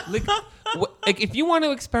 Like if you want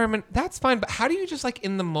to experiment, that's fine. But how do you just like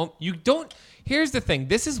in the moment? You don't. Here's the thing.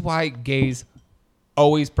 This is why gays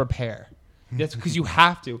always prepare. That's because you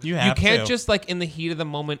have to. You have can't to. just like in the heat of the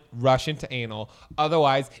moment rush into anal.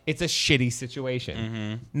 Otherwise, it's a shitty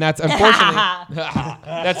situation. And that's unfortunately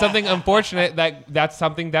that's something unfortunate that's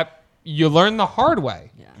something that you learn the hard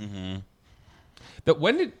way. Yeah. That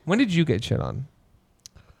when did you get shit on?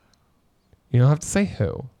 You don't have to say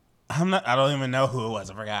who. I don't even know who it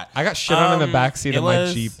was. I forgot. I got shit on in the backseat of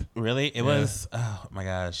my Jeep. Really? It was. Oh my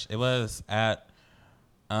gosh! It was at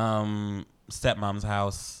stepmom's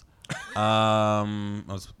house. I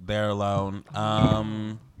was there alone. Oh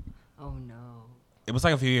no. It was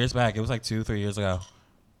like a few years back. It was like 2-3 years ago.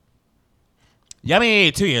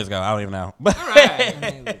 Yummy! 2 years ago. I don't even know.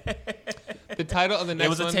 The title of the next It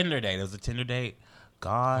was a one. Tinder date. It was a Tinder date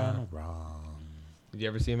gone wrong. Did you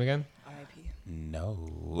ever see him again? R.I.P.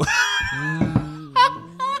 No.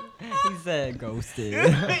 He said ghosted.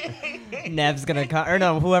 Nev's gonna come, or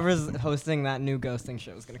no, whoever's hosting that new ghosting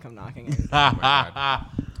show is gonna come knocking.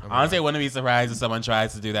 Honestly, I wouldn't be surprised if someone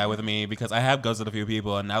tries to do that with me because I have ghosted a few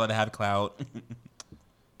people, and now that I have clout,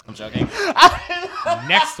 I'm joking.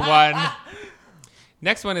 Next one.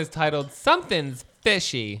 Next one is titled Something's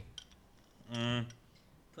Fishy.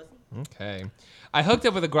 Okay. I hooked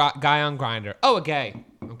up with a guy on Grindr. Oh, a gay.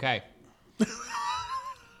 Okay.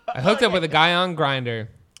 I hooked up with a guy on Grindr.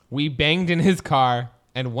 We banged in his car,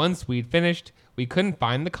 and once we'd finished, we couldn't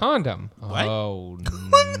find the condom. What? Oh,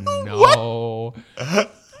 no.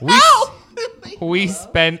 We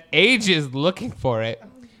spent ages looking for it.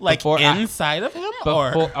 Like before inside of him,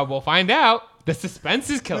 or we'll find out. The suspense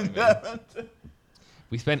is killing me.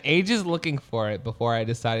 We spent ages looking for it before I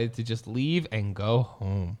decided to just leave and go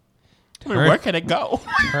home. where can it go?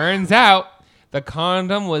 Turns out the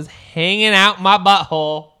condom was hanging out my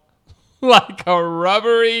butthole like a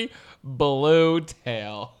rubbery blue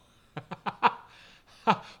tail.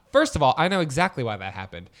 First of all, I know exactly why that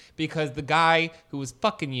happened. Because the guy who was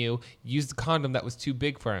fucking you used a condom that was too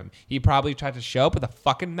big for him. He probably tried to show up with a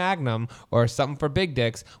fucking Magnum or something for big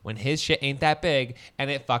dicks when his shit ain't that big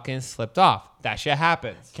and it fucking slipped off. That shit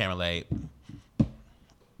happens. Can't relate.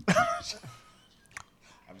 I'm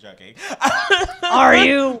joking. Are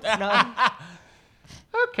you? No.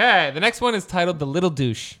 Okay, the next one is titled The Little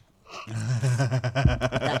Douche.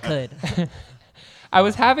 That could. I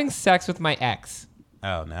was having sex with my ex.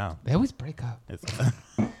 Oh no. They always break up. It's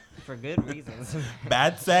For good reasons.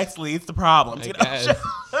 bad sex leads to problems. You know? guess.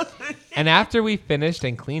 And after we finished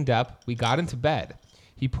and cleaned up, we got into bed.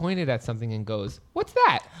 He pointed at something and goes, "What's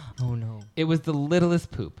that?" Oh no. It was the littlest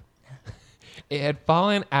poop. It had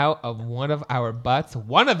fallen out of one of our butts.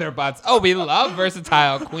 One of their butts. Oh, we love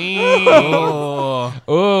versatile queen.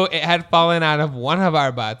 Oh, it had fallen out of one of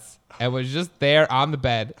our butts and was just there on the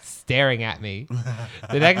bed staring at me.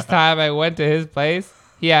 The next time I went to his place,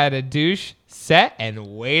 he had a douche set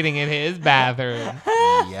and waiting in his bathroom.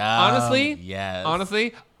 Honestly, yes.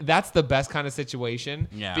 Honestly, that's the best kind of situation.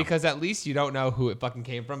 Yeah. Because at least you don't know who it fucking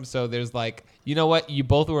came from. So there's like, you know what? You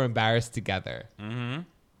both were embarrassed together. Mm-hmm.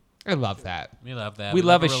 I love that. We love that. We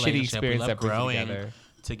love a relationship. shitty experience we love that brings growing together.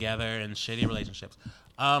 together in shitty relationships.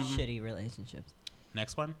 Shitty relationships.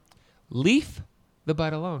 Next one. Leaf the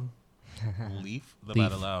butt alone. Leaf the Leaf.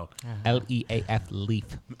 butt alone. Leaf, leaf.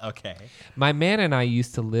 Okay. My man and I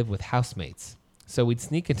used to live with housemates, so we'd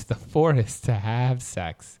sneak into the forest to have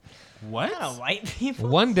sex. What? Kind of white people.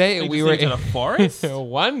 One day They we just were into the forest?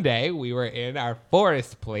 One day we were in our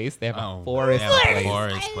forest place. They have a Oh, forest they have a place.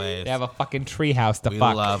 forest place. They have a fucking tree house to We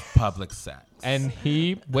fuck. love public sex. And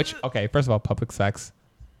okay, first of all, public sex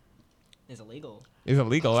Is illegal. is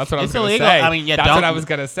illegal. That's what I was It's going to illegal. say. I mean, yeah, that's don't, what I was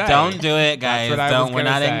going to say. Don't do it, guys. what I was Don't. We're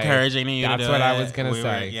gonna not say. encouraging you to That's do what it. I was gonna We were-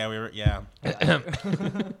 say. Yeah, we were. Yeah.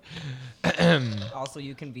 Also,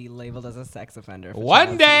 you can be labeled as a sex offender. for One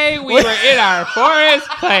child day we were in our forest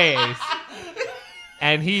place,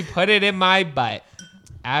 and he put it in my butt.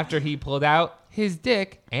 After he pulled out, his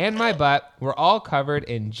dick and my butt were all covered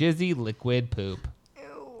in jizzy liquid poop.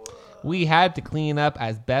 We had to clean up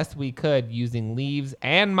as best we could using leaves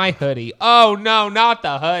and my hoodie. Oh no, not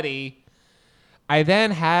the hoodie. I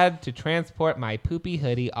then had to transport my poopy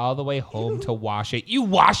hoodie all the way home to wash it. You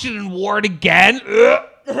wash it and wore it again?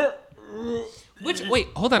 Wait,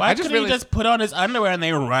 hold on. Why I just couldn't realized. he just put on his underwear and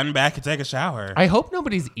they run back and take a shower? I hope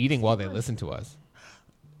nobody's eating while they listen to us.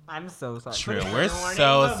 I'm so sorry. True. Put a We're trigger warning.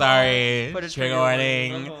 so Bye-bye. sorry. Put a Trigger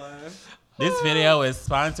warning. Bye-bye. This video is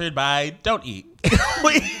sponsored by Don't Eat.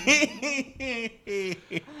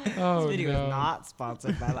 Oh, This video is not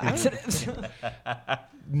sponsored by laxatives.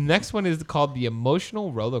 Next one is called the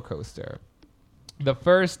emotional roller coaster. The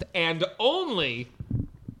first and only,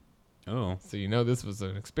 Oh. so you know this was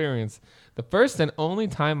an experience. The first and only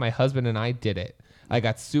time my husband and I did it. I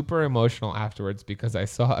got super emotional afterwards because I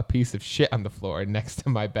saw a piece of shit on the floor next to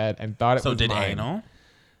my bed and thought it So was did mine. anal?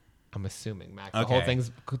 I'm assuming, Mac. The whole Okay.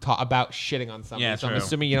 thing's about shitting on something. Yeah, so I'm true.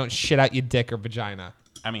 assuming you don't shit out your dick or vagina.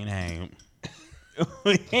 I mean, hey.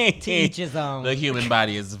 To each his own. The human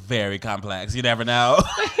body is very complex. You never know.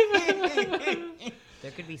 There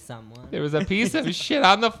could be someone. There was a piece of shit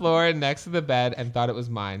on the floor next to the bed and thought it was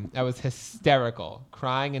mine. I was hysterical,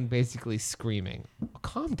 crying and basically screaming.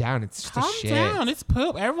 Calm down. It's just a Calm shit. down. It's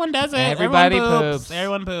poop. Everyone does it. Everybody Everyone poops.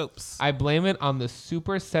 Everyone poops. I blame it on the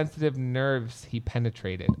super sensitive nerves he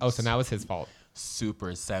penetrated. Oh, so now it's his fault.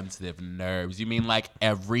 Super sensitive nerves. You mean like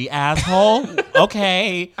every asshole?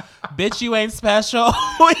 Okay. Bitch, you ain't special.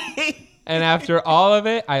 And after all of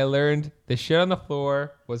it, I learned the shit on the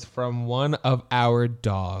floor was from one of our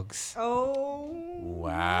dogs. Oh.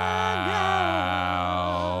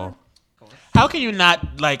 Wow. How can you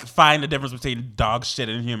not like find the difference between dog shit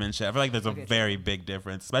and human shit? I feel like there's a very big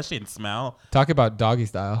difference, especially in smell. Talk about doggy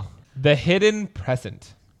style. The hidden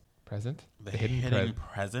present. Present? The hidden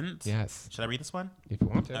present? Yes. Should I read this one? If you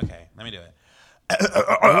want to. Okay, let me do it.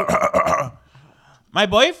 My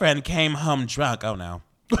boyfriend came home drunk. Oh no.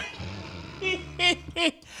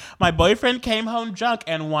 My boyfriend came home drunk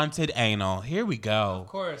and wanted anal. Here we go. Of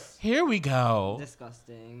course. Here we go.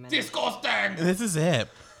 Disgusting. Disgusting. This is it.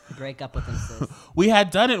 Break up with him, sis. We had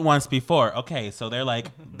done it once before. Okay, so they're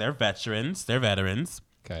veterans. They're veterans.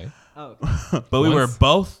 Okay. Oh. But we were Once?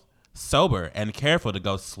 both sober and careful to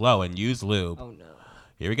go slow and use lube. Oh no.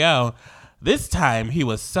 Here we go. This time he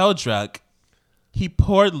was so drunk, he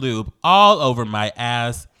poured lube all over my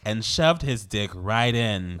ass and shoved his dick right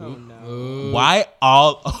in. Oh no. Ooh. Why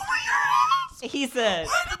all over your ass? He said.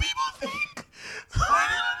 Why do people think?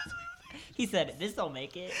 He said, "This don't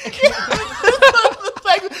make it." It's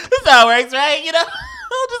like, this is how it works, right? You know,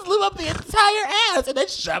 I'll just lube up the entire ass and then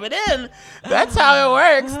shove it in. That's how it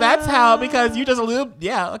works. That's how, because you just lube.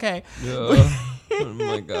 Yeah, okay. Oh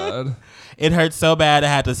my God. It hurt so bad I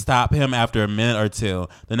had to stop him after a minute or two.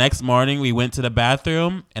 The next morning, we went to the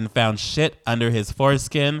bathroom and found shit under his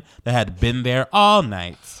foreskin that had been there all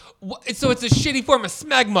night. So it's a shitty form of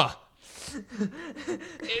smegma.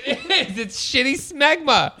 It is. It's shitty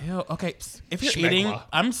smegma. Ew, okay, if you're Schmegma. eating,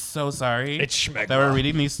 I'm so sorry It's schmegma. that we're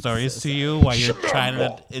reading these stories to you while you're trying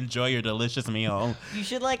to enjoy your delicious meal. You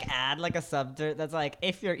should like add like a subject that's like,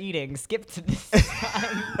 if you're eating, skip to this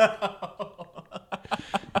time.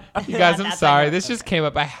 You guys, I'm That's sorry. like- This just came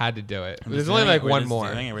up. I had to do it. I'm There's just only doing like it. We're one just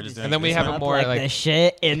more. doing it. We're just doing And then it. we This have one. a more like, like. the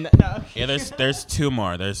shit in. No. Yeah, there's two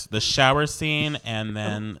more. There's the shower scene and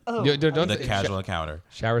then Don't the say- casual encounter.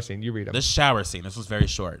 shower scene. You read them. The shower scene. This was very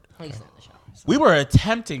short. Please not the shower. We were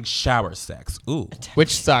attempting shower sex. Ooh. Which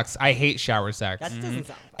sucks. I hate shower sex. That doesn't sound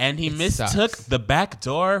fun. And he It mistook sucks. the back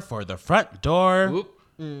door for the front door Oop.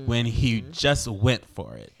 when he just went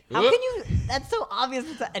for it. How can you? That's so obvious.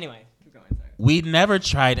 Anyway, keep going. Sorry. We'd never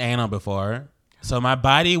tried anal before, so my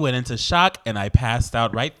body went into shock and I passed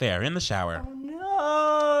out right there in the shower.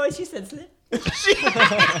 No, she said slip.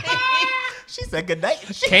 She said good night.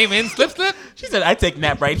 Came in, slip. She said, I take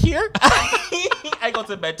nap right here. I go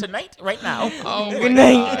to bed tonight, right now. Oh, Good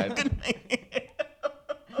my night. God. Good night.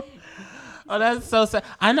 Oh, that's so sad.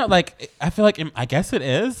 I know, like, I feel like, I guess it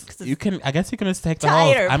is. I guess you can mistake the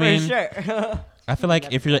holes. Tighter I mean, for sure. I feel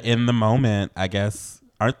like if you're in the moment, I guess,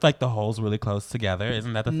 aren't like the holes really close together?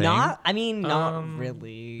 Isn't that the thing? Not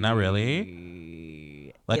really. Not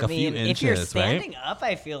really? Like I a few mean, if you're inches, right? standing up,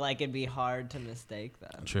 I feel like it'd be hard to mistake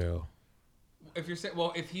them. True.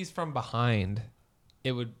 If he's from behind,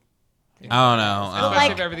 it would. I don't know. Especially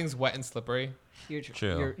like- if everything's wet and slippery. You're true.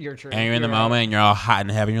 True. You're true. And you're in the right. moment and you're all hot and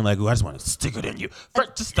heavy and you're like, ooh, I just want to stick it in you.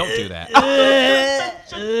 Just don't do that.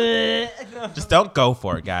 Just don't go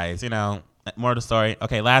for it, guys. You know, more of the story.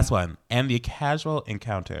 Okay, last one. And the casual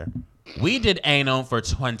encounter. We did anal for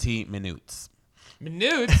 20 minutes.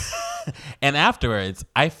 Minutes. And afterwards,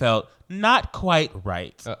 I felt not quite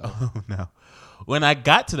right. Uh-oh. Oh, no. When I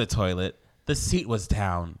got to the toilet, the seat was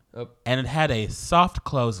down. Oh. And it had a soft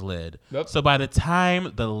close lid. Nope. So by the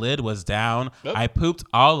time the lid was down, Nope. I pooped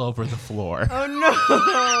all over the floor.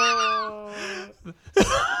 Oh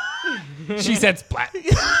no. She said splat.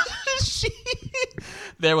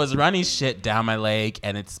 There was runny shit down my leg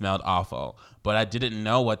and it smelled awful, but I didn't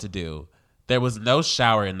know what to do. There was no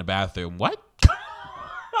shower in the bathroom. What?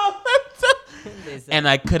 And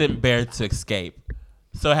I couldn't bear to escape.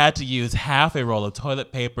 So I had to use half a roll of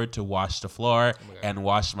toilet paper to wash the floor and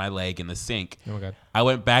wash my leg in the sink. Oh my God. I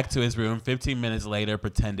went back to his room 15 minutes later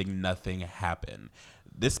pretending nothing happened.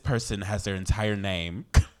 This person has their entire name.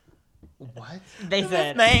 What? They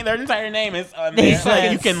said. Their entire name is on They there. said,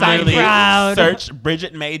 Like, you can "I'm literally proud." search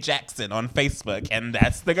Bridget Mae Jackson on Facebook, and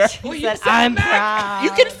that's the girl. Well, Said, I'm proud.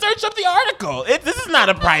 You can search up the article. This is not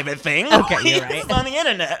a private thing. Okay, you're right. It's on the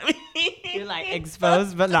internet. You're like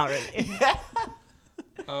exposed, but not really.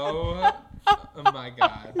 Oh my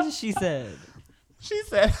God. She said. She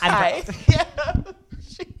said, I'm hi. proud. Yeah.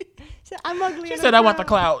 She said, I'm ugly. She and said, I'm I want the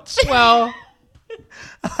proud." clout. Well.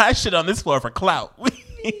 I shit on this floor for clout.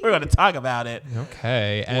 We're going to talk about it.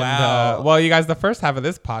 Okay. And, Wow. well, you guys, the first half of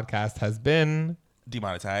this podcast has been.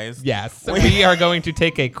 Demonetized. Yes. We are going to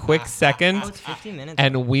take a quick second. Oh, it's 15 minutes.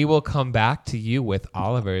 And we will come back to you with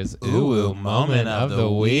Oliver's Ooh Moment of the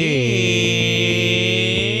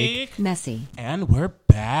Week. Messy. And we're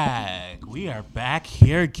back. We are back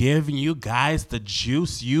here giving you guys the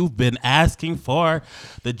juice you've been asking for,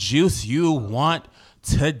 the juice you want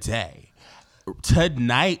today.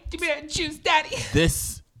 Tonight, Give me that juice, daddy.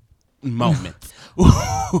 this moment.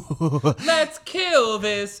 Let's kill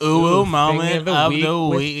this Ooh, thing moment of the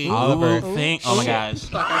with week. Oliver. Ooh, thing. Oh my gosh.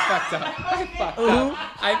 Fuck, I fucked up. I fucked Ooh. up.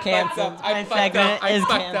 I fucked Canceled. up. I My fucked up. segment I is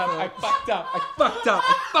fucked up. canceled. I fucked up. I fucked up. I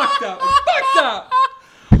fucked up. I fucked up.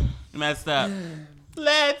 Messed up.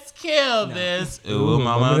 Let's kill this Ooh,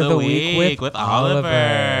 moment of the week with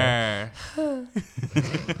Oliver.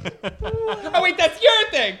 Oh wait, that's your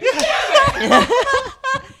thing.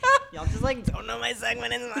 Y'all just like don't know my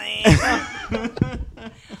segment is mine.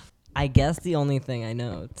 I guess the only thing I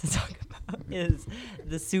know to talk about is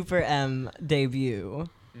the Super M debut.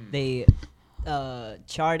 They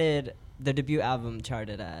charted, the debut album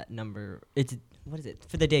charted at what is it,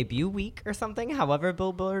 for the debut week or something, however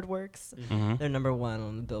Billboard works. They're number 1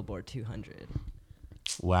 on the Billboard 200.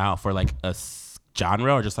 Wow, for like a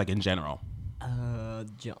genre or just like in general?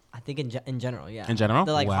 I think in general, yeah. In general?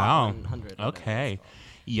 They're like Wow. Hot 100. Okay.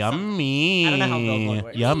 Yummy. I don't know how Billboard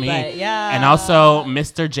works, Yummy. but yeah. And also,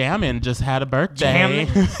 Mr. Jammin just had a birthday.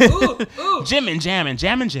 Ooh, ooh. Jammin.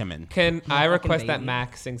 Can I request that baby.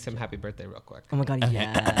 Mac sing some happy birthday real quick? Oh my god,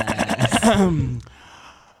 yes. Happy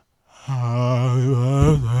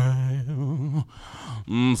birthday to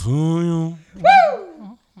you.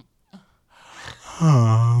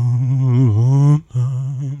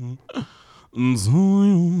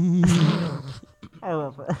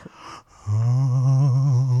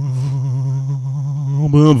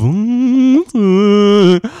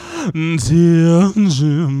 Dear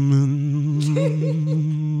Jimin.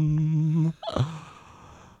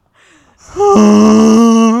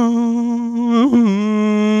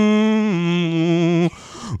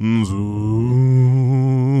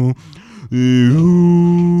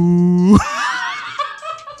 You.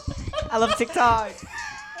 I love TikTok.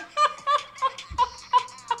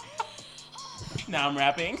 Now I'm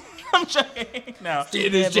rapping. I'm joking. No.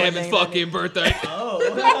 It is is Jammin's Jammin's fucking birthday. Oh.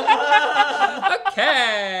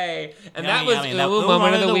 Okay. And that Yummy, was yummy. Ooh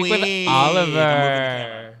Moment of the Week with I'm moving the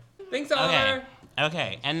Oliver. Thanks, Okay. Oliver.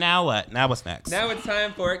 Okay. And now what? Now what's next? Now it's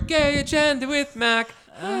time for Gay Agenda with Mac.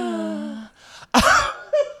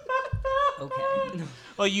 Okay.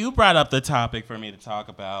 Well, you brought up the topic for me to talk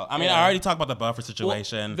about. I mean, Yeah. I already talked about the buffer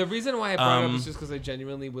situation. Well, the reason why I brought it up is just because I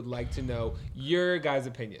genuinely would like to know your guys'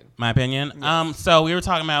 opinion. My opinion. Yes. So we were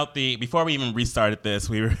talking about before we even restarted this,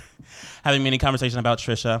 we were having many conversation about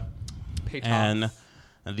Trisha and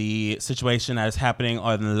the situation that is happening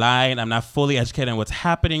online. I'm not fully educated on what's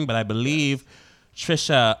happening, but I believe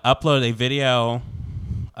Trisha uploaded a video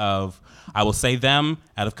of, I will say them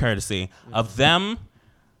out of courtesy, of them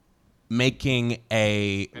making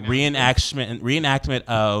a reenactment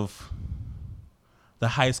of the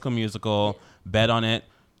High School Musical, Bet on It,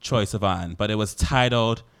 Troye Sivan, but it was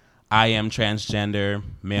titled "I Am Transgender,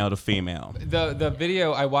 Male to Female." The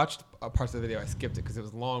video, I watched parts of the video. I skipped it because it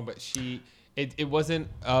was long, but it wasn't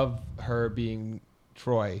of her being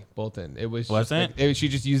Troy Bolton. It was Wasn't? she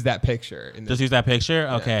just used that picture. Just use that picture?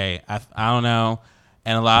 Okay. I don't know.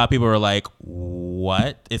 And a lot of people were like,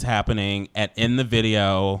 what is happening? And in the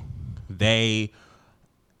video, they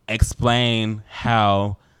explain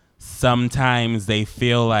how sometimes they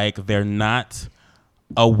feel like they're not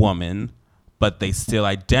a woman, but they still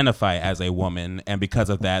identify as a woman. And because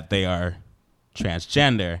of that, they are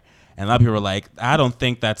transgender. And a lot of people were like, I don't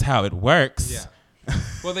think that's how it works. Yeah.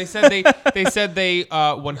 Well, they said they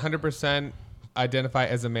 100% identify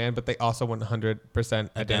as a man, but they also 100%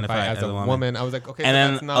 identify as a woman. I was like, okay, and so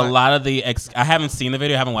then that's not a lot of the I haven't seen the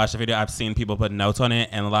video, I haven't watched the video. I've seen people put notes on it,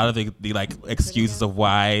 and a lot of the like excuses of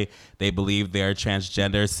why they believe they're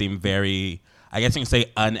transgender seem very, I guess you can say,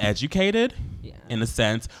 uneducated. Yeah. In a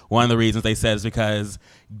sense, one of the reasons they said is because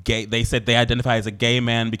they said they identify as a gay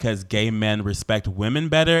man because gay men respect women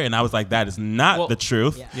better, and I was like, that is not the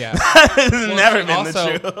truth. Yeah. It's Well, never been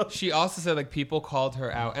the truth. She also said like people called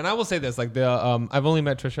her out, and I will say this: like I've only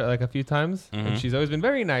met Trisha like a few times, and she's always been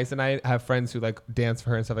very nice. And I have friends who like dance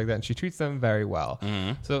for her and stuff like that, and she treats them very well.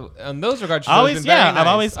 So in those regards, she's always been very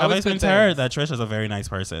nice. I've always been to her that Trisha's a very nice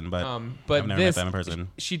person, but I've never met them in person.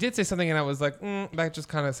 She did say something, and I was like, that just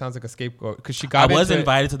kind of sounds like a scapegoat because she got. I was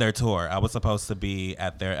invited to their tour. I was supposed to be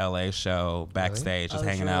at their LA show backstage, just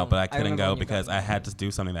hanging out, but I couldn't go because I had to do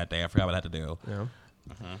something that day. I forgot what I had to do. Yeah.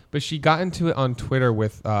 But she got into it on Twitter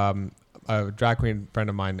with a drag queen friend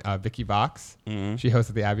of mine, Vicky Vox. She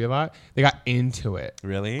hosted the Abbey a lot. They got into it.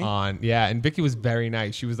 Really? And Vicky was very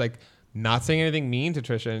nice. She was like not saying anything mean to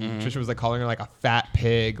Trisha, and Trisha was like calling her like a fat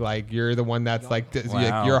pig, like you're the one that's like,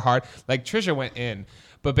 like you're hard. Like Trisha went in,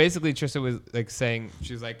 but basically Trisha was like saying,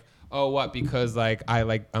 she was like, oh, what? Because like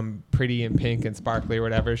I'm pretty and pink and sparkly or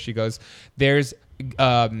whatever. She goes, there's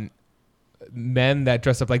men that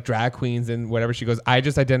dress up like drag queens and whatever. She goes, I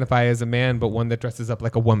just identify as a man, but one that dresses up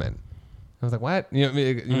like a woman. I was like, what?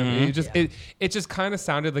 It just kind of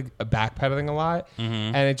sounded like a backpedaling a lot,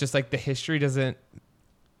 and it just like the history doesn't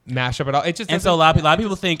mash up at all. It just and so a lot of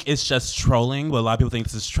people think it's just trolling, but a lot of people think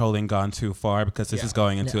this is trolling gone too far because this is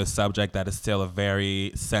going into a subject that is still a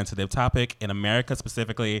very sensitive topic in America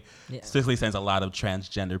specifically. Specifically, since a lot of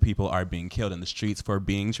transgender people are being killed in the streets for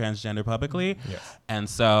being transgender publicly, and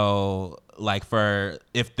so like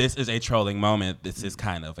if this is a trolling moment, this is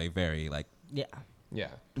kind of a very like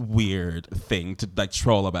weird thing to like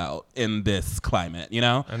troll about in this climate, you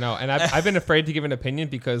know? I know, and I've been afraid to give an opinion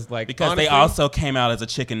because honestly, they also came out as a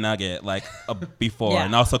chicken nugget like before,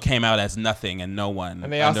 and also came out as nothing and no one,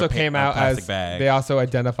 and they also came out as they also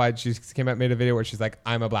identified. She came out, made a video where she's like,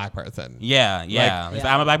 "I'm a black person."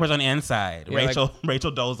 I'm a black person on the inside. Rachel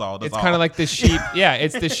Dolezal. It's kind of like the sheep.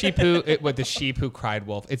 It's the sheep the sheep who cried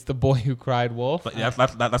wolf. It's the boy who cried wolf. But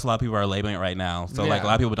that's a lot of people are labeling it right now. So like a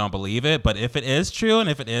lot of people don't believe it. But if it is true, and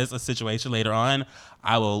if it is a situation later on,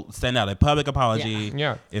 I will send out a public apology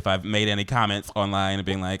if I've made any comments online and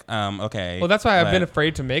being like, okay. Well, that's why I've been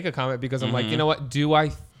afraid to make a comment because I'm like, you know what? Do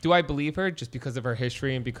I believe her just because of her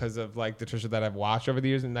history and because of like the Trisha that I've watched over the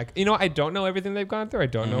years? And like, you know, I don't know everything they've gone through. I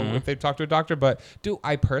don't know if they've talked to a doctor, but do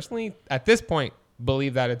I personally at this point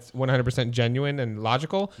believe that it's 100% genuine and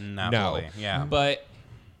logical? No. Fully. Yeah. But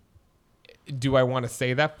do I want to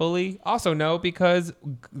say that fully? Also, no, because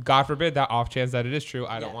God forbid that off chance that it is true,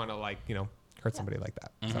 I don't want to like, you know, hurt somebody like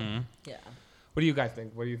that. So, what do you guys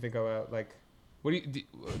think? What do you think about like? What do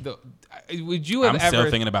you would you have I'm ever? still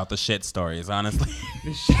thinking about the shit stories, honestly.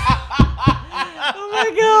 Oh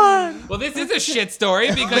my god! Well, this is a shit story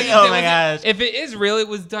because gosh. If it is real, it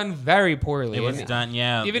was done very poorly. It was done,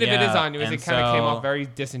 Even if it is on news, it kind of came off very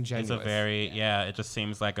disingenuous. It's a very, it just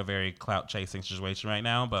seems like a very clout chasing situation right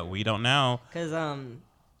now, but we don't know. Because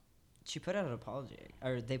she put out an apology,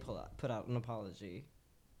 or they put out an apology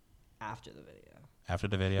after the video. After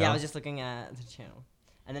the video? Yeah, I was just looking at the channel,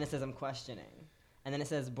 and then it says I'm questioning, and then it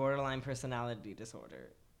says borderline personality disorder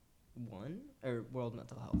 1 or World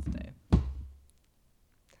Mental Health Day.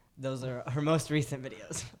 Those are her most recent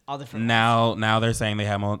videos. All the friends. Now they're saying they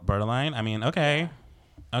have borderline. I mean, okay.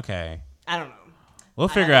 I don't know. We'll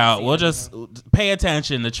figure haven't out. seen We'll just pay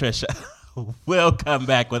attention to Trisha. We'll come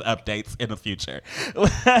back with updates in the future.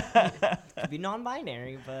 Could be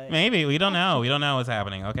non-binary, but Maybe. We don't know. We don't know what's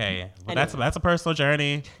happening. Okay. But Anyway. that's a personal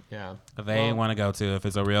journey Yeah. that they want to go to if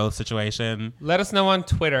it's a real situation. Let us know on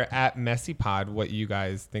Twitter at MessyPod what you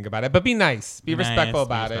guys think about it. But be nice. Be Be respectful nice, be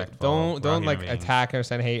about respectful. it. We're all Don't like human beings. attack or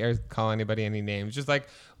send hate or call anybody any names. Just like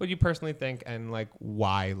what you personally think and like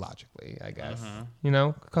why logically, I guess. You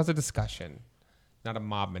know? Cause a discussion. Not a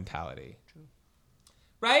mob mentality.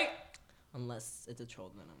 Right? unless it's a troll,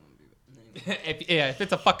 then I'm gonna be. if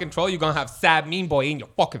it's a fucking troll, you're gonna have Sad Mean Boy in your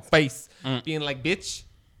fucking face, being like, "Bitch,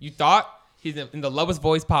 you thought he's in the lowest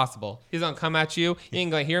voice possible. He's gonna come at you. You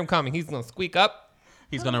ain't gonna hear him coming. He's gonna squeak up.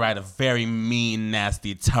 He's gonna write a very mean,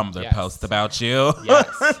 nasty Tumblr Yes. post about you. Yes,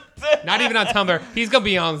 not even on Tumblr. He's gonna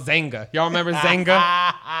be on Zanga. Y'all remember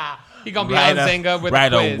Zanga? He's gonna be on Zanga with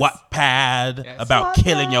write a a quiz. Wattpad Yes. about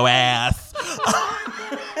killing your ass.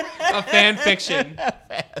 A fan fiction.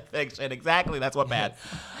 Fiction, exactly. That's what bad.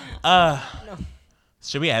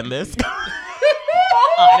 Should we end this?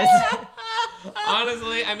 Honestly.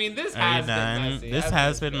 Honestly, I mean, this Are you has been done? messy. This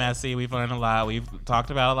has been messy. We've learned a lot. We've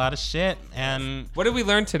talked about a lot of shit. And What did we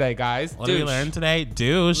learn today, guys? what did we learn today?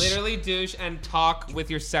 Douche. Literally douche and talk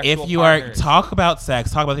with your sexual If you partners. talk about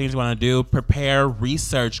sex, talk about things you want to do, prepare,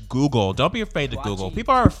 research, Google. Don't be afraid to Watch Google. it.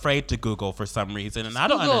 People are afraid to Google for some reason, and I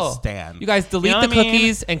don't Google. understand. You guys delete know the what I mean?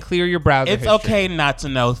 cookies and clear your browser It's history. okay not to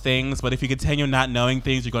know things, but if you continue not knowing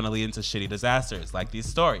things, you're going to lead into shitty disasters like these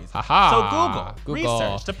stories. Aha. So Google.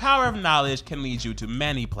 research. The power of knowledge can lead you to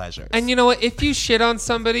many pleasures. And you know what? If you shit on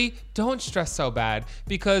somebody, don't stress so bad,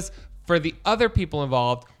 because for the other people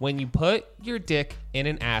involved, when you put your dick in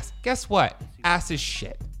an ass, guess what? Ass is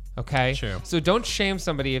shit. Okay? True. So don't shame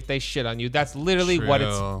somebody if they shit on you. That's literally what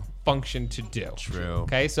it's True. functioned to do. True.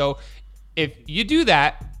 Okay? So if you do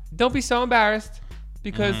that, don't be so embarrassed,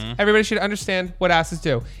 because everybody should understand what asses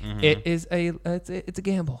do. It is it's a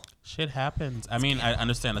gamble. Shit happens. I mean, I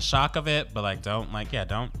understand the shock of it, but don't.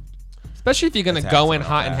 Especially if you're gonna Attack go in about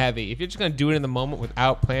hot and that. heavy. If you're just gonna do it in the moment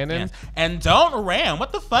without planning, Yes. And don't ram.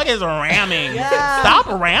 What the fuck is ramming? Stop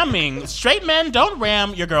ramming. Straight men don't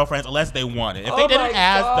ram your girlfriends unless they want it. If they didn't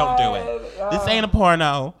ask, don't do it. This ain't a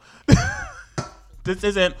porno. This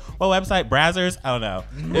isn't what website? Brazzers? I don't know.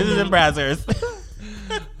 This isn't Brazzers.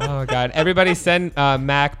 oh god! Everybody send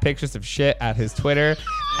Mac pictures of shit at his Twitter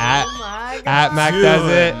at my God. at Mac does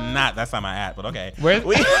it. That's not my at, but okay. Where?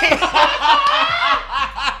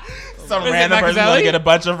 Some Is it random person's gonna Machiavelli? get a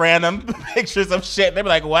bunch of random pictures of shit. They be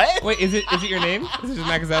like, what? Wait, is it your name? Is it just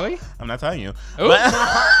Machiavelli? I'm not telling you. Ooh. But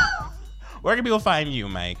where can people find you,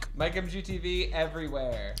 Mike? Mike MGTV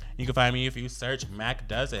everywhere. You can find me if you search Mac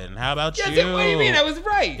Does It. And how about Yes, you? what do you mean? I was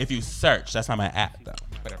right. If you search, that's not my at though.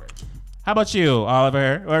 Whatever. How about you,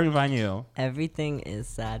 Oliver? Where can we find you? Everything is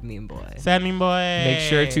Sad Mean Boy. Sad Mean Boy. Make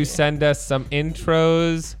sure to send us some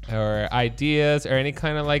intros or ideas or any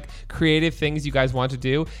kind of like creative things you guys want to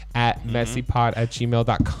do at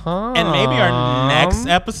messypod@gmail.com. And maybe our next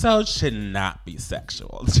episode should not be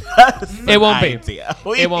sexual. Just It won't an be. idea.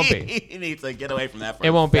 It won't be. We need to get away from that for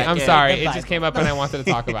It won't be. I'm sorry. The It just Bible. came up and I wanted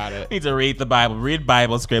to talk about it. Need to read the Bible. Read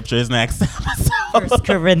Bible scriptures next episode. First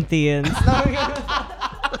Corinthians.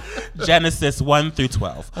 Genesis 1 through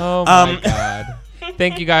 12. Oh my God.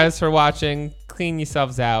 Thank you guys for watching. Clean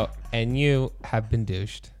yourselves out, and you have been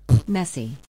douched. Messy.